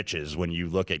of riches when you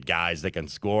look at guys that can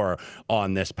score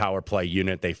on this power play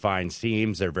unit. They find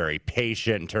seams. They're very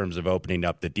patient in terms of opening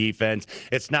up the defense.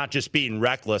 It's not just being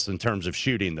reckless in terms of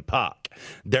shooting the puck.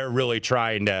 They're really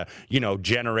trying to,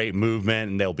 generate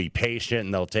movement, and they'll be patient,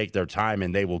 and they'll take their time,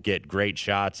 and they will get great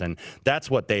shots, and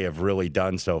that's what they have really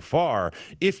done so far.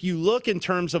 If you look in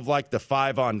terms of like the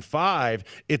 5-on-5,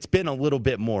 it's been a little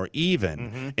bit more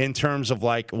even in terms of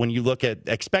like when you look at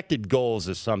expected goals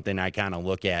is something I kind of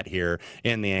look at here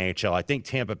in the NHL. I think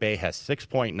Tampa Bay has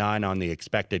 6.9 on the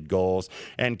expected goals,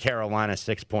 and Carolina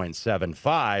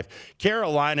 6.75.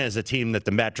 Carolina is a team that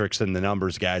the metrics and the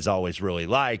numbers guys always really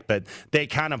like, but they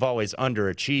kind of always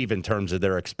underachieve in terms of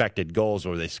their expected goals,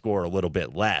 or they score a little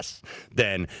bit less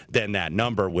than that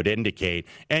number would indicate.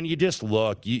 And you just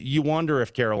look, you wonder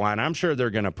if Carolina, I'm sure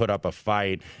they're going to put up a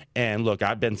fight. And look,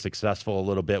 I've been successful a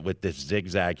little bit with this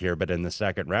zigzag here, but in the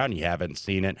second round, you haven't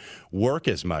seen it work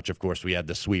as much. Of course, we had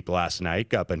the sweep last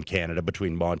night up in Canada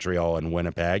between Montreal and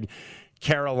Winnipeg.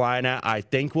 Carolina, I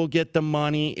think, will get the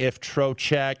money if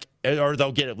Trocheck, or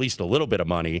they'll get at least a little bit of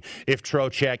money if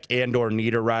Trocheck and or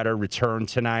Niederreiter return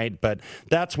tonight. But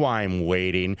that's why I'm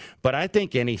waiting. But I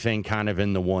think anything kind of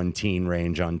in the 1-teen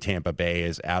range on Tampa Bay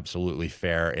is absolutely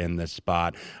fair in this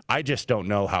spot. I just don't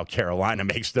know how Carolina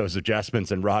makes those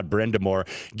adjustments, and Rod Brind'Amour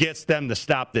gets them to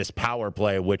stop this power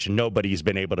play, which nobody's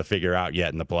been able to figure out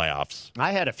yet in the playoffs.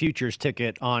 I had a futures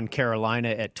ticket on Carolina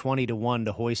at 20-1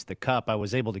 to hoist the cup. I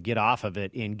was able to get off of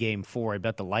it in Game 4. I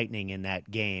bet the Lightning in that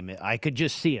game. I could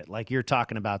just see it. Like you're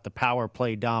talking about, the power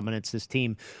play dominance. This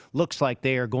team looks like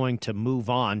they are going to move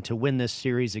on to win this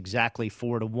series exactly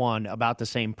 4-1, about the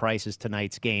same price as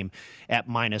tonight's game at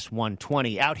minus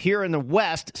 120. Out here in the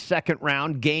West, second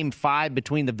round, Game 5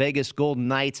 between the Vegas Golden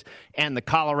Knights and the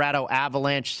Colorado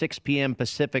Avalanche, 6 p.m.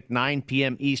 Pacific, 9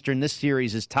 p.m. Eastern. This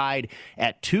series is tied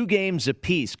at 2 games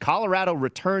apiece. Colorado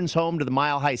returns home to the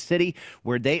Mile High City,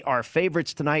 where they are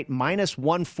favorites tonight, minus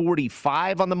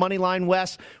 145 on the money line,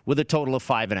 Wes, with a total of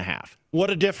 5.5.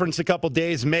 What a difference a couple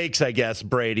days makes, I guess,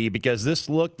 Brady, because this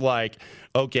looked like,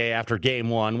 okay, after Game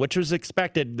 1, which was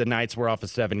expected, the Knights were off a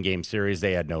 7-game series.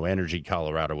 They had no energy.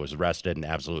 Colorado was rested and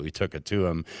absolutely took it to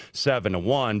them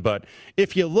 7-1. But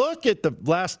if you look at the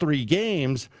last 3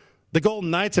 games, The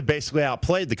Golden Knights have basically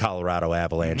outplayed the Colorado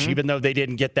Avalanche, even though they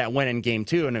didn't get that win in Game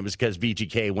 2, and it was because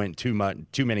VGK went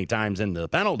too many times into the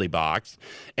penalty box,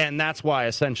 and that's why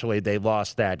essentially they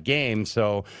lost that game.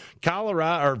 So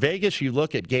Vegas, you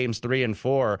look at Games 3 and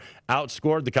 4,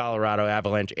 outscored the Colorado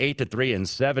Avalanche 8-3 and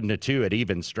 7-2 at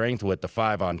even strength with the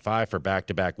 5-on-5 for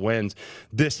back-to-back wins.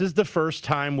 This is the first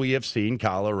time we have seen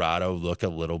Colorado look a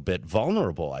little bit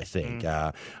vulnerable, I think.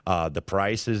 The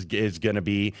price is going to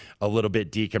be a little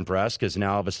bit decompressed, because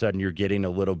now all of a sudden you're getting a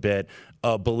little bit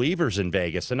of believers in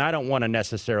Vegas. And I don't want to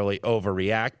necessarily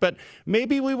overreact, but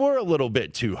maybe we were a little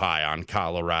bit too high on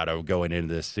Colorado going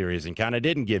into this series and kind of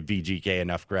didn't give VGK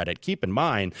enough credit. Keep in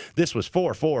mind, this was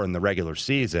 4-4 in the regular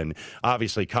season.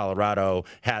 Obviously, Colorado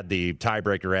had the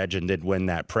tiebreaker edge and did win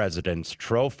that President's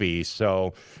Trophy.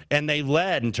 So, and they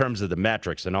led in terms of the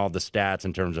metrics and all the stats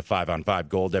in terms of 5-on-5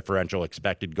 goal differential,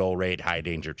 expected goal rate, high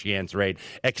danger chance rate,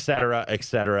 et cetera, et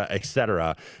cetera, et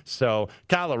cetera. So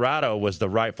Colorado was the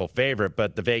rightful favorite,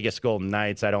 but the Vegas Golden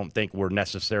Knights, I don't think were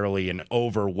necessarily an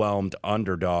overwhelmed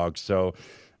underdog. So,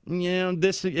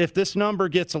 if this number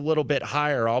gets a little bit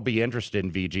higher, I'll be interested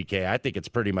in VGK. I think it's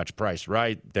pretty much priced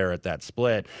right there at that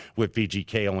split, with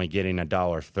VGK only getting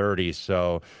 $1.30.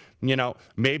 So,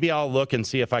 maybe I'll look and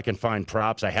see if I can find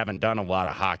props. I haven't done a lot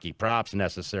of hockey props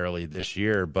necessarily this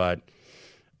year, but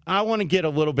I want to get a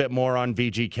little bit more on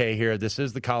VGK here. This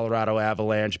is the Colorado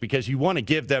Avalanche, because you want to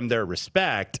give them their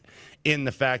respect in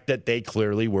the fact that they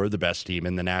clearly were the best team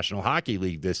in the National Hockey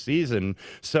League this season.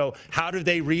 So how do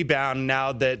they rebound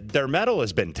now that their mettle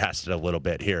has been tested a little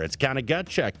bit here? It's kind of gut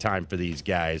check time for these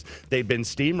guys. They've been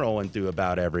steamrolling through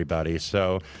about everybody.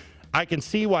 So I can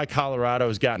see why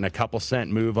Colorado's gotten a couple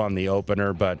cent move on the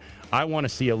opener, but I want to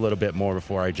see a little bit more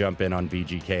before I jump in on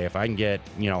VGK. If I can get,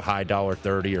 high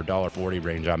 $1.30 or $1.40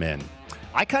 range, I'm in.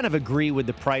 I kind of agree with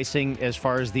the pricing as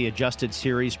far as the adjusted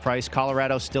series price.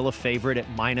 Colorado's still a favorite at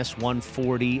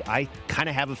 -140. I kind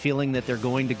of have a feeling that they're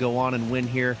going to go on and win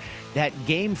here. That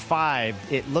Game 5,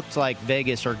 it looked like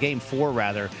Vegas, or Game 4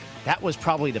 rather, that was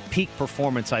probably the peak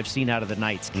performance I've seen out of the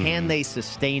Knights. Can they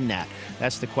sustain that?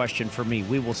 That's the question for me.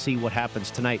 We will see what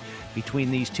happens tonight between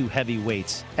these two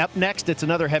heavyweights. Up next, it's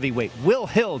another heavyweight. Will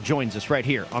Hill joins us right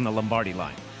here on the Lombardi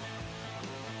Line.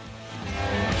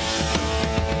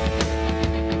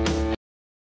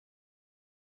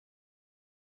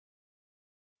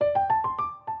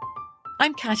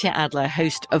 I'm Katya Adler,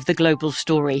 host of The Global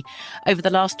Story. Over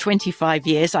the last 25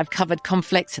 years, I've covered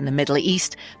conflicts in the Middle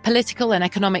East, political and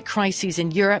economic crises in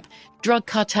Europe, drug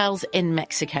cartels in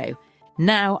Mexico.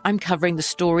 Now I'm covering the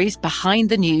stories behind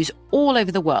the news all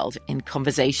over the world in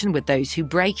conversation with those who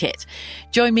break it.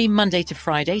 Join me Monday to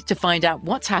Friday to find out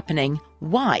what's happening,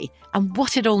 why, and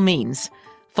what it all means.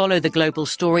 Follow The Global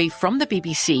Story from the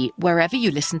BBC wherever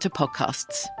you listen to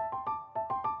podcasts.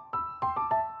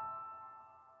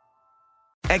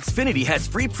 Xfinity has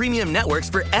free premium networks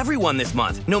for everyone this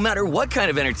month, no matter what kind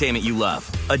of entertainment you love.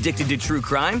 Addicted to true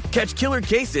crime? Catch killer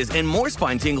cases and more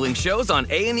spine-tingling shows on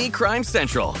A&E Crime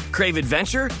Central. Crave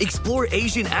adventure? Explore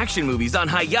Asian action movies on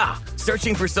Hi-YAH.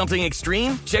 Searching for something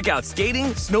extreme? Check out skating,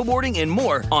 snowboarding, and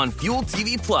more on Fuel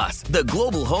TV Plus, the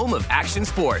global home of action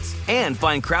sports. And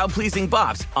find crowd-pleasing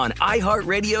bops on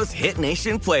iHeartRadio's Hit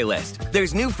Nation playlist.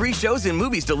 There's new free shows and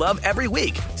movies to love every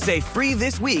week. Say free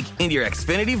this week in your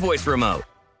Xfinity voice remote.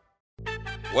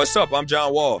 What's up? I'm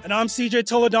John Wall. And I'm CJ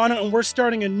Toledano, and we're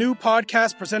starting a new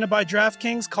podcast presented by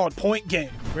DraftKings called Point Game.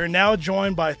 We're now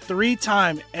joined by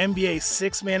three-time NBA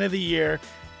Sixth Man of the Year,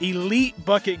 elite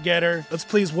bucket getter. Let's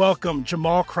please welcome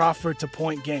Jamal Crawford to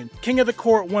Point Game. King of the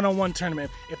Court one-on-one tournament.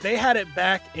 If they had it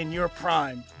back in your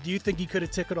prime, do you think you could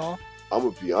have took it all? I'm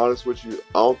going to be honest with you.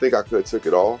 I don't think I could have took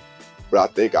it all, but I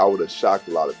think I would have shocked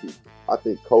a lot of people. I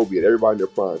think Kobe and everybody in their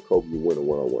prime, Kobe would win a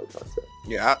one-on-one contest.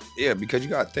 Yeah, because you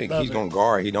got to think, he's going to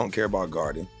guard. He don't care about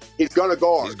guarding. He's going to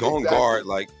guard. He's going to guard.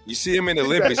 Like, you see him in the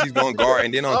Olympics, he's going to guard.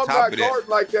 And then on top of that. I'm not guarding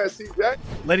like that, CJ.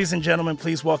 Ladies and gentlemen,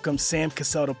 please welcome Sam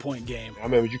Cassell to Point Game. I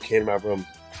remember you came to my room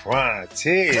crying,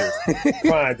 tears.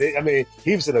 Crying. I mean,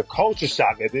 he was in a culture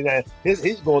shock. And then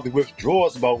he's going through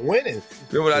withdrawals about winning.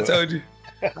 Remember what I told you?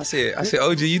 I said,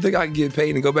 OG, you think I can get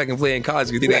paid and go back and play in college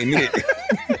because it ain't it?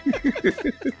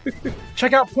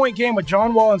 Check out Point Game with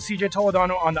John Wall and CJ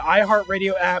Toledano on the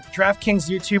iHeartRadio app, DraftKings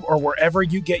YouTube, or wherever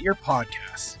you get your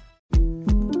podcasts.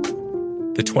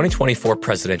 The 2024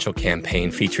 presidential campaign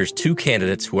features two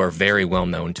candidates who are very well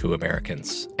known to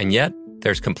Americans. And yet,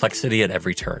 there's complexity at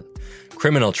every turn.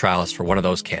 Criminal trials for one of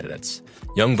those candidates.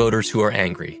 Young voters who are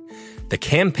angry. The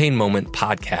Campaign Moment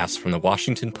podcast from the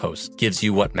Washington Post gives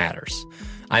you what matters.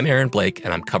 I'm Aaron Blake,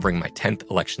 and I'm covering my 10th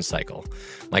election cycle.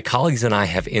 My colleagues and I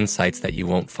have insights that you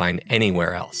won't find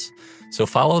anywhere else. So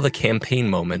follow the campaign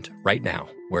moment right now,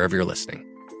 wherever you're listening.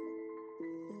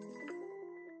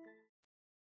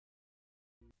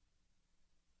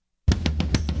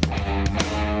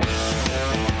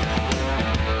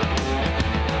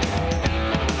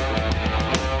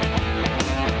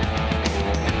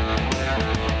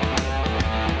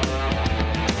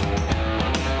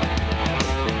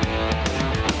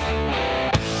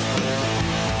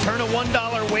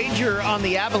 $1 wager on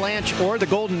the Avalanche or the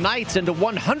Golden Knights into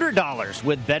 $100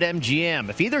 with BetMGM.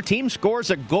 If either team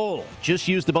scores a goal, just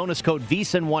use the bonus code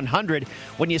VSiN100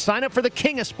 when you sign up for the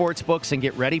king of sportsbooks and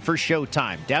get ready for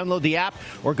showtime. Download the app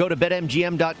or go to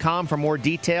BetMGM.com for more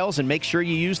details, and make sure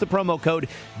you use the promo code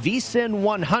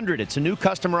VSiN100. It's a new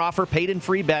customer offer, paid in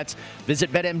free bets.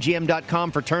 Visit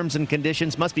BetMGM.com for terms and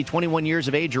conditions. Must be 21 years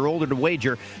of age or older to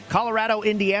wager. Colorado,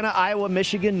 Indiana, Iowa,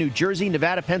 Michigan, New Jersey,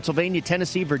 Nevada, Pennsylvania,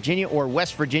 Tennessee, Virginia, or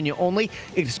West Virginia only.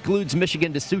 Excludes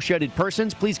Michigan dissociated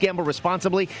persons. Please gamble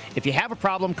responsibly. If you have a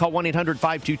problem, call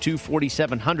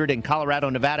 1-800-522-4700 in Colorado,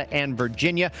 Nevada, and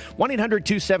Virginia.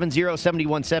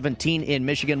 1-800-270-7117 in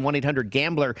Michigan.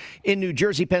 1-800-GAMBLER in New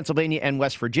Jersey, Pennsylvania, and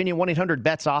West Virginia.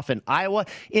 1-800-BETS-OFF in Iowa.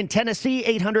 In Tennessee,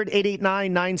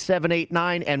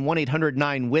 800-889-9789 and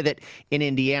 1-800-9-WITH-IT in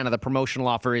Indiana. The promotional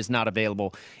offer is not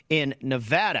available in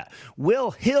Nevada.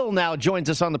 Will Hill now joins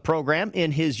us on the program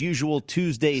in his usual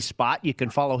Tuesday spot. You can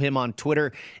follow him on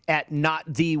Twitter at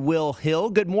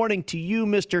 @NotTheWillHill. Good morning to you,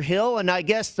 Mr. Hill. And I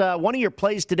guess one of your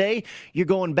plays today, you're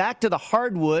going back to the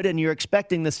hardwood and you're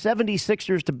expecting the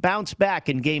 76ers to bounce back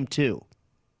in Game 2.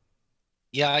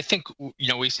 Yeah, I think,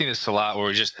 we've seen this a lot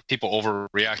where people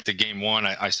overreact to Game 1.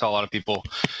 I saw a lot of people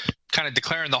kind of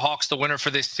declaring the Hawks the winner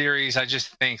for this series. I just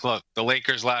think, look, the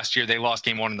Lakers last year, they lost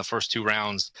Game 1 in the first two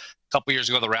rounds. A couple years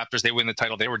ago, the Raptors, they win the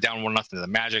title. They were down 1-0 to the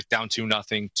Magic, down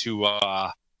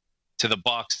 2-0 to the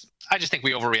Bucks. I just think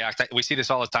we overreact. We see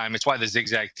this all the time. It's why the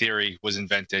zigzag theory was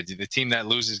invented. The team that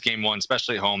loses Game 1,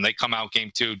 especially at home, they come out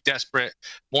Game 2 desperate,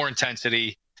 more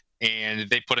intensity, and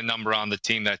they put a number on the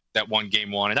team that won Game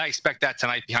 1. And I expect that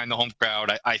tonight behind the home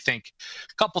crowd. I think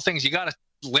a couple things. You got to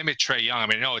limit Trae Young. I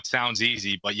mean, I know it sounds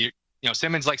easy, but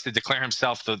Simmons likes to declare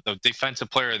himself the defensive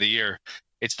player of the year.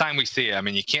 It's time we see it. I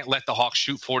mean, you can't let the Hawks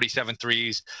shoot 47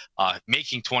 threes.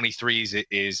 Making 20 threes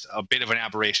is a bit of an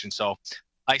aberration. So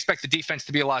I expect the defense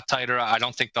to be a lot tighter. I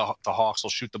don't think the Hawks will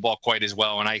shoot the ball quite as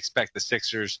well, and I expect the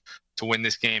Sixers to win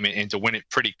this game and to win it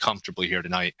pretty comfortably here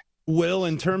tonight. Will,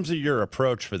 in terms of your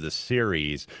approach for the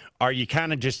series, are you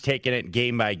kind of just taking it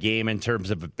game by game in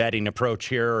terms of a betting approach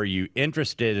here? Or are you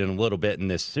interested in a little bit in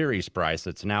this series price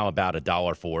that's now about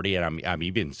 $1.40, and I'm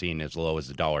even seeing as low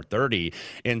as $1.30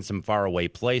 in some faraway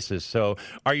places? So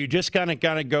are you just kind of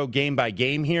go game by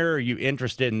game here, or are you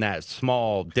interested in that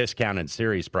small discounted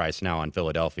series price now on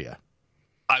Philadelphia?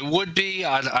 I would be.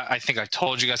 I think I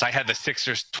told you guys I had the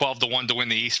Sixers 12-1 to win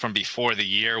the East from before the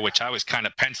year, which I was kind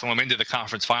of penciling them into the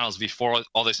conference finals before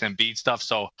all this Embiid stuff.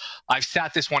 So I've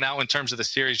sat this one out in terms of the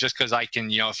series just because I can,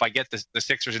 if I get the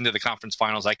Sixers into the conference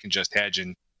finals, I can just hedge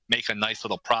and make a nice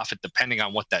little profit depending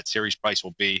on what that series price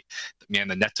will be. Man,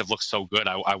 the Nets have looked so good.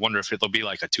 I wonder if it'll be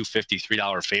like a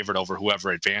 $2.53 favorite over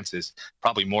whoever advances.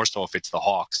 Probably more so if it's the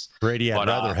Hawks. Brady, I'd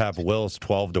rather have Will's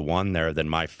 12-1 there than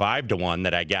my 5-1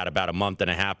 that I got about a month and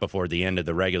a half before the end of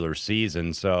the regular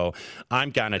season. So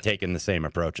I'm kind of taking the same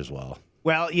approach as well.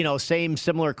 Well,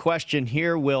 similar question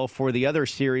here, Will, for the other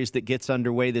series that gets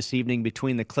underway this evening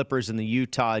between the Clippers and the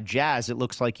Utah Jazz. It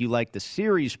looks like you like the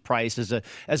series price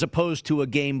as opposed to a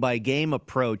game-by-game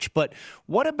approach. But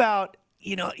what about,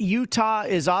 Utah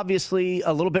is obviously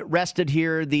a little bit rested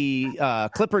here. The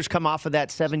Clippers come off of that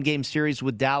 7-game series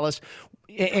with Dallas.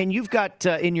 And you've got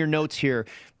in your notes here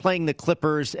playing the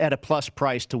Clippers at a plus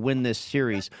price to win this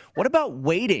series. What about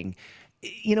waiting?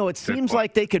 It seems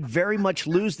like they could very much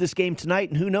lose this game tonight,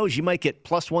 and who knows, you might get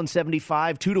plus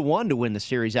 175, 2-1 to win the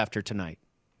series after tonight.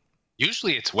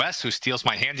 Usually it's Wes who steals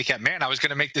my handicap. Man, I was going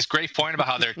to make this great point about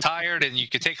how they're tired and you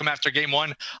can take them after Game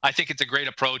 1. I think it's a great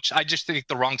approach. I just think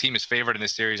the wrong team is favored in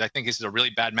this series. I think this is a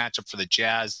really bad matchup for the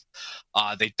Jazz.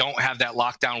 They don't have that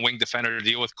lockdown wing defender to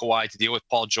deal with Kawhi, to deal with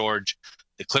Paul George.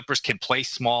 The Clippers can play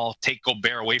small, take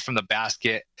Gobert away from the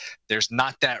basket. There's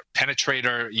not that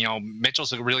penetrator.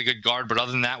 Mitchell's a really good guard, but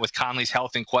other than that, with Conley's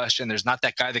health in question, there's not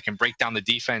that guy that can break down the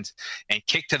defense and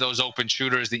kick to those open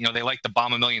shooters. That they like to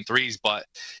bomb a million threes, but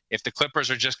if the Clippers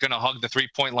are just going to hug the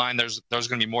three-point line, those are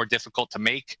going to be more difficult to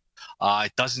make.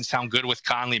 It doesn't sound good with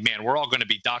Conley. Man, we're all going to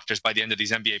be doctors by the end of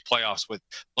these NBA playoffs with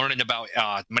learning about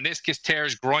meniscus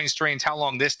tears, groin strains, how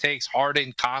long this takes,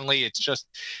 Harden, Conley.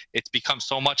 It's become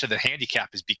so much of the handicap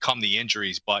has become the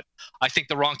injuries. But I think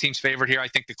the wrong team's favored here. I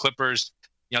think the Clippers,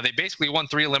 they basically won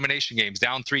 3 elimination games,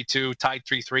 down 3-2, tied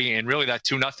 3-3, and really that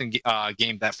 2-0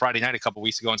 game that Friday night a couple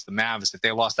weeks ago against the Mavs, if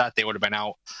they lost that, they would have been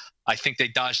out. I think they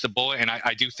dodged the bullet, and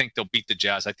I do think they'll beat the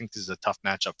Jazz. I think this is a tough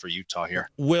matchup for Utah here.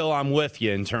 Will, I'm with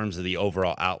you in terms of the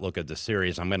overall outlook of the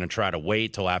series. I'm going to try to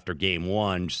wait till after Game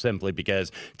 1 simply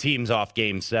because teams off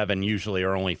Game 7 usually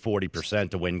are only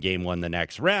 40% to win Game 1 the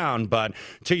next round. But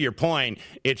to your point,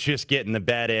 it's just getting the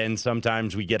bet in.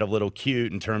 Sometimes we get a little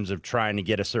cute in terms of trying to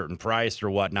get a certain price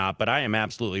or whatnot. But I am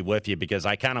absolutely with you because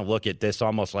I kind of look at this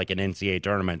almost like an NCAA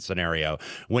tournament scenario.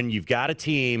 When you've got a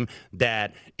team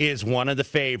that is one of the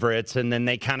favorites, and then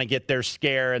they kind of get their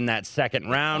scare in that second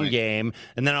round game,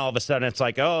 and then all of a sudden it's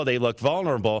like, oh, they look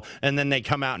vulnerable, and then they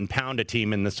come out and pound a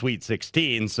team in the Sweet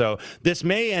 16. So this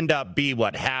may end up be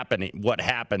what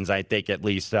happens, I think, at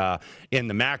least in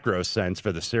the macro sense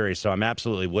for the series. So I'm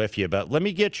absolutely with you. But let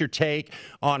me get your take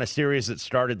on a series that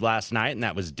started last night, and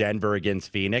that was Denver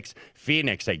against Phoenix.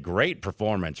 Phoenix, a great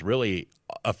performance, really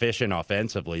efficient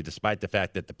offensively, despite the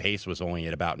fact that the pace was only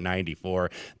at about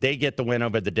 94. They get the win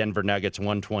over the Denver Nuggets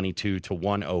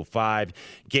 122-105.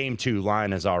 Game 2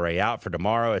 line is already out for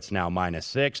tomorrow. It's now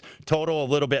 -6. Total a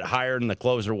little bit higher than the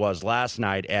closer was last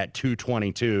night at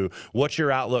 222. What's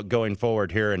your outlook going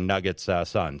forward here in Nuggets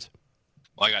Suns?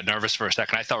 Well, I got nervous for a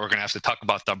second. I thought we were going to have to talk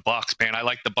about the Bucks, man. I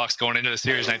like the Bucks going into the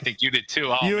series, and I think you did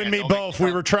too. You and me both.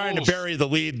 We were trying to bury the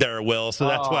lead there, Will, so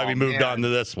that's why we moved on to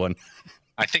this one.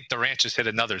 I think Durant just hit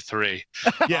another 3.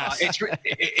 Yes.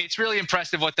 It's really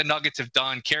impressive what the Nuggets have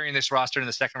done, carrying this roster in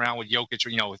the second round with Jokic,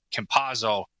 with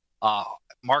Campazzo,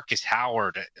 Marcus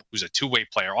Howard, who's a two-way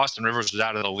player. Austin Rivers was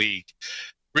out of the league.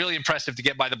 Really impressive to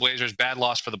get by the Blazers. Bad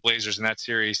loss for the Blazers in that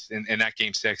series, in that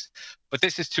Game 6. But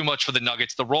this is too much for the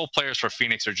Nuggets. The role players for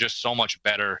Phoenix are just so much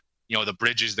better. The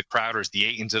Bridges, the Crowders, the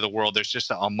Aytons of the world. There's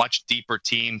just a much deeper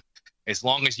team. As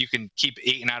long as you can keep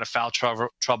Ayton out of foul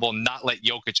trouble, not let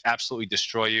Jokic absolutely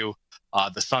destroy you,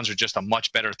 the Suns are just a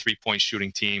much better three-point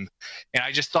shooting team. And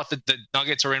I just thought that the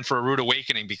Nuggets are in for a rude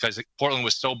awakening because Portland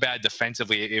was so bad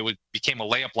defensively. It became a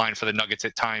layup line for the Nuggets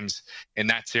at times in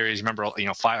that series. Remember,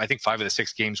 I think 5 of the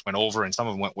 6 games went over, and some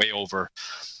of them went way over.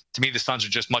 To me, the Suns are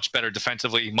just much better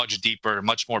defensively, much deeper,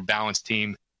 much more balanced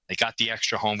team. They got the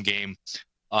extra home game.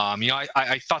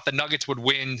 I thought the Nuggets would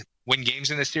win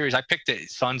games in this series. I picked it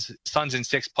Suns in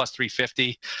 6 plus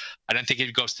 350. I didn't think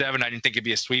it'd go 7. I didn't think it'd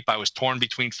be a sweep. I was torn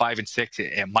between 5 and 6.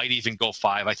 It might even go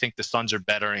 5. I think the Suns are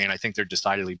better, and I think they're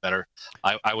decidedly better.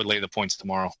 I would lay the points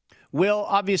tomorrow. Will,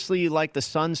 obviously you like the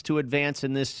Suns to advance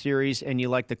in this series, and you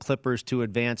like the Clippers to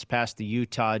advance past the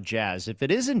Utah Jazz. If it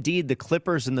is indeed the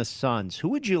Clippers and the Suns, who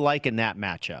would you like in that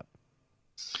matchup?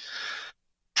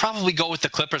 Probably go with the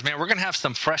Clippers, man. We're going to have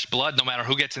some fresh blood no matter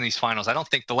who gets in these finals. I don't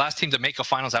think the last team to make a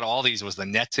finals out of all these was the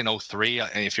Nets in 2003.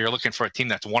 And if you're looking for a team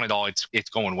that's won it all, it's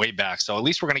going way back. So at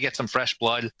least we're going to get some fresh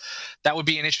blood. That would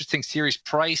be an interesting series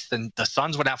price. Then the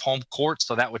Suns would have home court,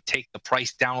 so that would take the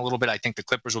price down a little bit. I think the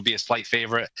Clippers will be a slight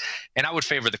favorite, and I would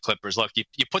favor the Clippers. Look,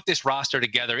 you put this roster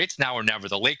together, it's now or never.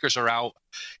 The Lakers are out.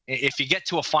 If you get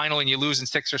to a final and you lose in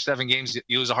 6 or 7 games,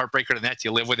 you lose a heartbreaker to the Nets,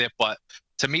 you live with it. But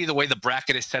to me, the way the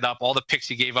bracket is set up, all the picks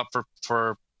you gave up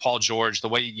for Paul George, the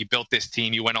way you built this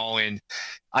team, you went all in.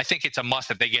 I think it's a must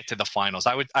that they get to the finals.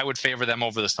 I would favor them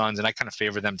over the Suns, and I kind of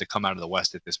favor them to come out of the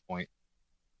West at this point.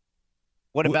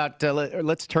 What about,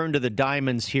 let's turn to the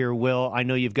Diamonds here, Will. I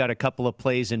know you've got a couple of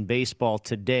plays in baseball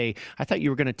today. I thought you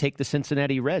were going to take the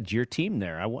Cincinnati Reds, your team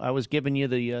there. I was giving you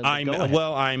the go-ahead.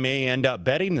 Well, I may end up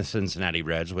betting the Cincinnati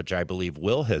Reds, which I believe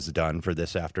Will has done for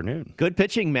this afternoon. Good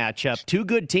pitching matchup. 2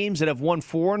 good teams that have won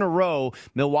 4 in a row.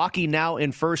 Milwaukee now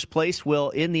in first place, Will,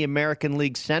 in the American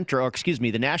League Central,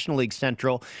 the National League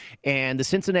Central. And the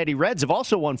Cincinnati Reds have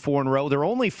also won 4 in a row. They're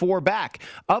only 4 back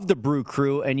of the Brew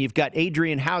Crew, and you've got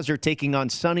Adrian Hauser taking on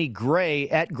Sonny Gray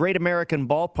at Great American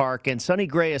Ballpark, and Sonny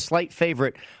Gray a slight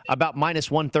favorite, about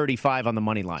 -135 on the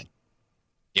money line.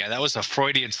 Yeah, that was a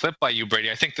Freudian slip by you,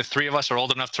 Brady. I think the 3 of us are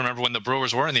old enough to remember when the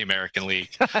Brewers were in the American League.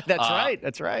 That's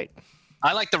right.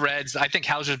 I like the Reds. I think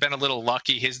Hauser's been a little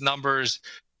lucky. His numbers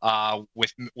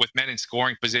with men in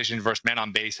scoring position versus men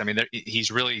on base, I mean,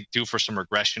 he's really due for some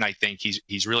regression. I think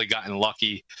he's really gotten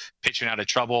lucky pitching out of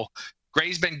trouble.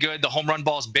 Gray's been good. The home run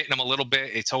ball's bitten him a little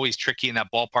bit. It's always tricky in that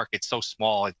ballpark. It's so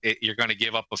small. You're going to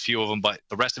give up a few of them, but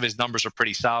the rest of his numbers are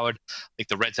pretty solid. I think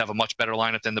the Reds have a much better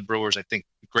lineup than the Brewers. I think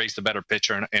Gray's the better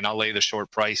pitcher, and I'll lay the short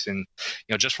price. And,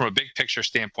 just from a big picture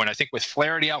standpoint, I think with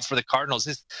Flaherty out for the Cardinals,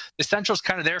 the Central's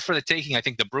kind of there for the taking. I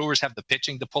think the Brewers have the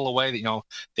pitching to pull away.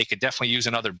 They could definitely use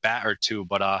another bat or two,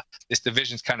 but this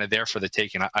division's kind of there for the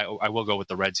taking. I will go with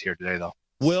the Reds here today, though.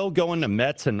 Will, going to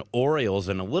Mets and Orioles,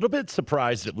 and a little bit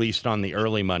surprised, at least on the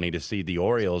early money, to see the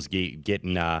Orioles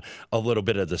getting a little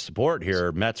bit of the support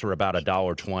here. Mets are about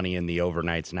 $1.20 in the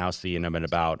overnights, now seeing them at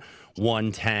about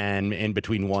 110, in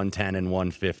between 110 and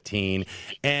 115.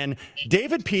 And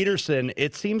David Peterson,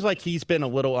 it seems like he's been a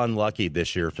little unlucky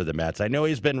this year for the Mets. I know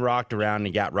he's been rocked around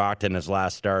and got rocked in his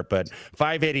last start, but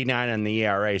 5.89 on the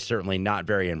ERA, certainly not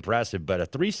very impressive, but a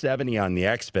 3.70 on the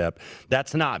xFIP,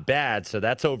 that's not bad. So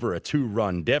that's over a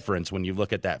 2-run difference when you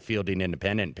look at that fielding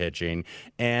independent pitching.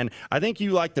 And I think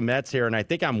you like the Mets here, and I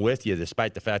think I'm with you,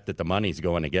 despite the fact that the money's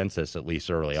going against us, at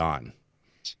least early on.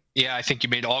 Yeah, I think you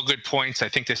made all good points. I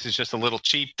think this is just a little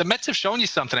cheap. The Mets have shown you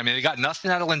something. I mean, they got nothing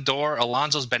out of Lindor.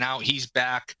 Alonso's been out. He's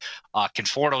back.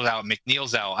 Conforto's out.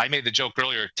 McNeil's out. I made the joke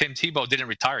earlier. Tim Tebow didn't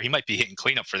retire. He might be hitting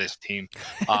cleanup for this team.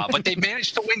 But they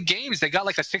managed to win games. They got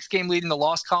like a 6-game lead in the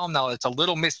loss column. Now, it's a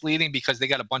little misleading because they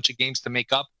got a bunch of games to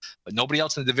make up, but nobody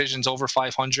else in the division's over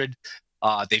 500.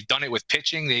 They've done it with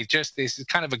pitching. This is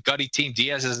kind of a gutty team.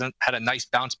 Diaz has had a nice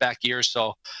bounce back year.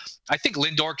 So I think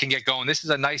Lindor can get going. This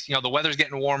is a nice, the weather's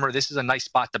getting warmer. This is a nice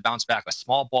spot to bounce back. A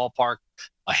small ballpark,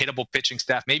 a hittable pitching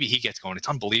staff. Maybe he gets going. It's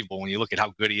unbelievable when you look at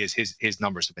how good he is. His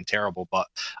numbers have been terrible, but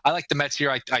I like the Mets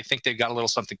here. I think they've got a little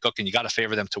something cooking. You got to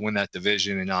favor them to win that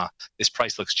division, and this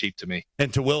price looks cheap to me.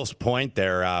 And to Will's point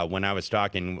there, when I was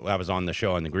on the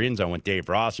show on the Green Zone with Dave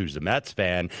Ross, who's a Mets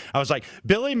fan, I was like,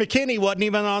 Billy McKinney wasn't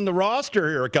even on the roster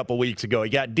here a couple weeks ago.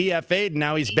 He got DFA'd, and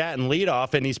now he's batting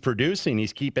leadoff, and he's producing.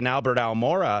 He's keeping Albert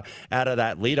Almora out of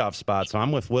that leadoff spot. So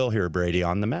I'm with Will here, Brady,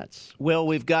 on the Mets. Will,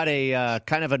 we've got a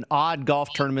kind of an odd golf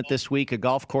tournament this week, a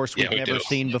golf course we've never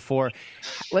seen before.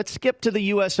 Let's skip to the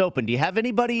U.S. Open. Do you have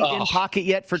anybody in pocket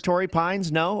yet for Torrey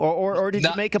Pines? No? Or did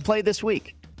you make a play this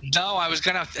week? No, I was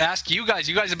going to ask you guys.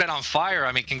 You guys have been on fire.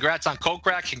 I mean, congrats on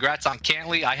Kokrak. Congrats on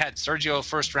Cantley. I had Sergio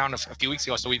first round a few weeks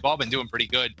ago, so we've all been doing pretty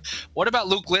good. What about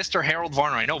Luke List or Harold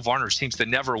Varner? I know Varner seems to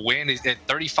never win. Is at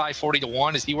 35-40 to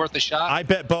 1? Is he worth a shot? I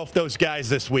bet both those guys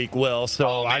this week, Will,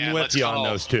 so I'm with you on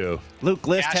those two. Luke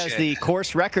List has the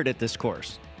course record at this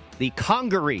course. The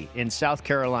Congaree in South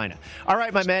Carolina. All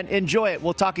right, my man, enjoy it.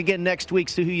 We'll talk again next week.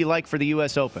 See who you like for the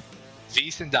U.S. Open.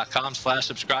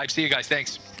 VSiN.com/subscribe. See you guys.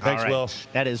 Thanks. Thanks, Will.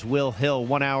 That is Will Hill.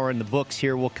 1 hour in the books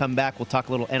here. We'll come back. We'll talk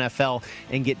a little NFL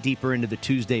and get deeper into the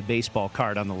Tuesday baseball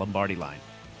card on the Lombardi line.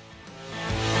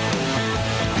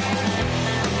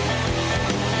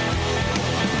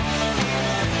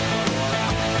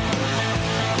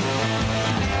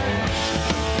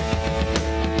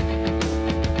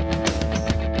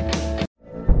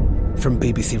 From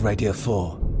BBC Radio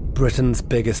 4, Britain's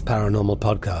biggest paranormal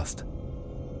podcast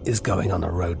is going on a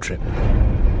road trip.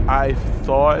 I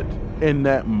thought in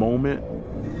that moment,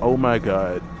 oh my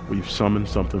God, we've summoned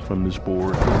something from this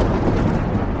board.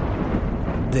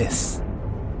 This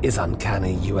is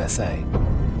Uncanny USA.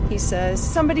 He says,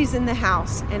 somebody's in the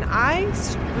house, and I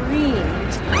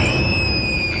screamed.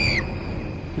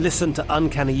 Listen to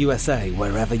Uncanny USA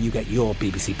wherever you get your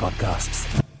BBC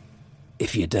podcasts,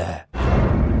 if you dare.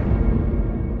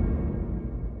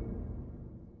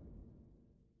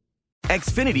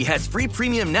 Xfinity has free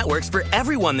premium networks for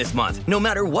everyone this month, no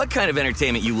matter what kind of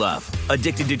entertainment you love.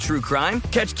 Addicted to true crime?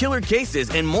 Catch killer cases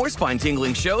and more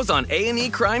spine-tingling shows on A&E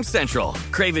Crime Central.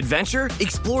 Crave adventure?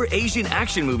 Explore Asian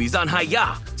action movies on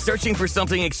Hi-YAH. Searching for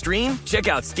something extreme? Check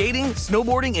out skating,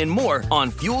 snowboarding, and more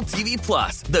on Fuel TV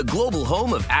Plus, the global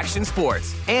home of action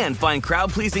sports. And find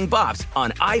crowd-pleasing bops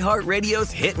on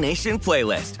iHeartRadio's Hit Nation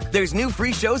playlist. There's new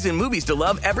free shows and movies to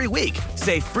love every week.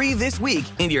 Say free this week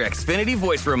in your Xfinity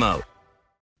voice remote.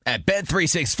 At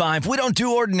Bet365, we don't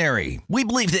do ordinary. We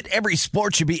believe that every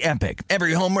sport should be epic.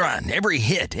 Every home run, every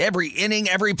hit, every inning,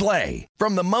 every play.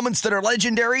 From the moments that are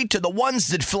legendary to the ones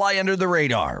that fly under the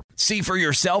radar. See for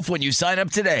yourself when you sign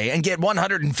up today and get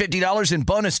 $150 in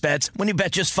bonus bets when you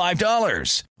bet just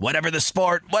 $5. Whatever the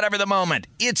sport, whatever the moment,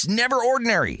 it's never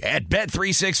ordinary at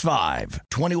Bet365.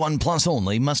 21 plus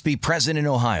only. Must be present in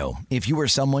Ohio. If you or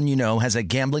someone you know has a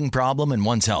gambling problem and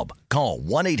wants help, call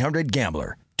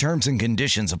 1-800-GAMBLER. Terms and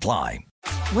conditions apply.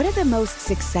 What do the most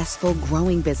successful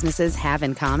growing businesses have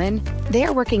in common?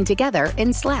 They're working together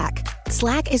in Slack.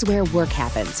 Slack is where work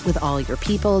happens with all your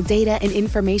people, data, and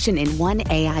information in one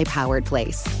AI-powered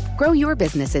place. Grow your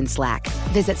business in Slack.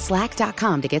 Visit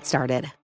slack.com to get started.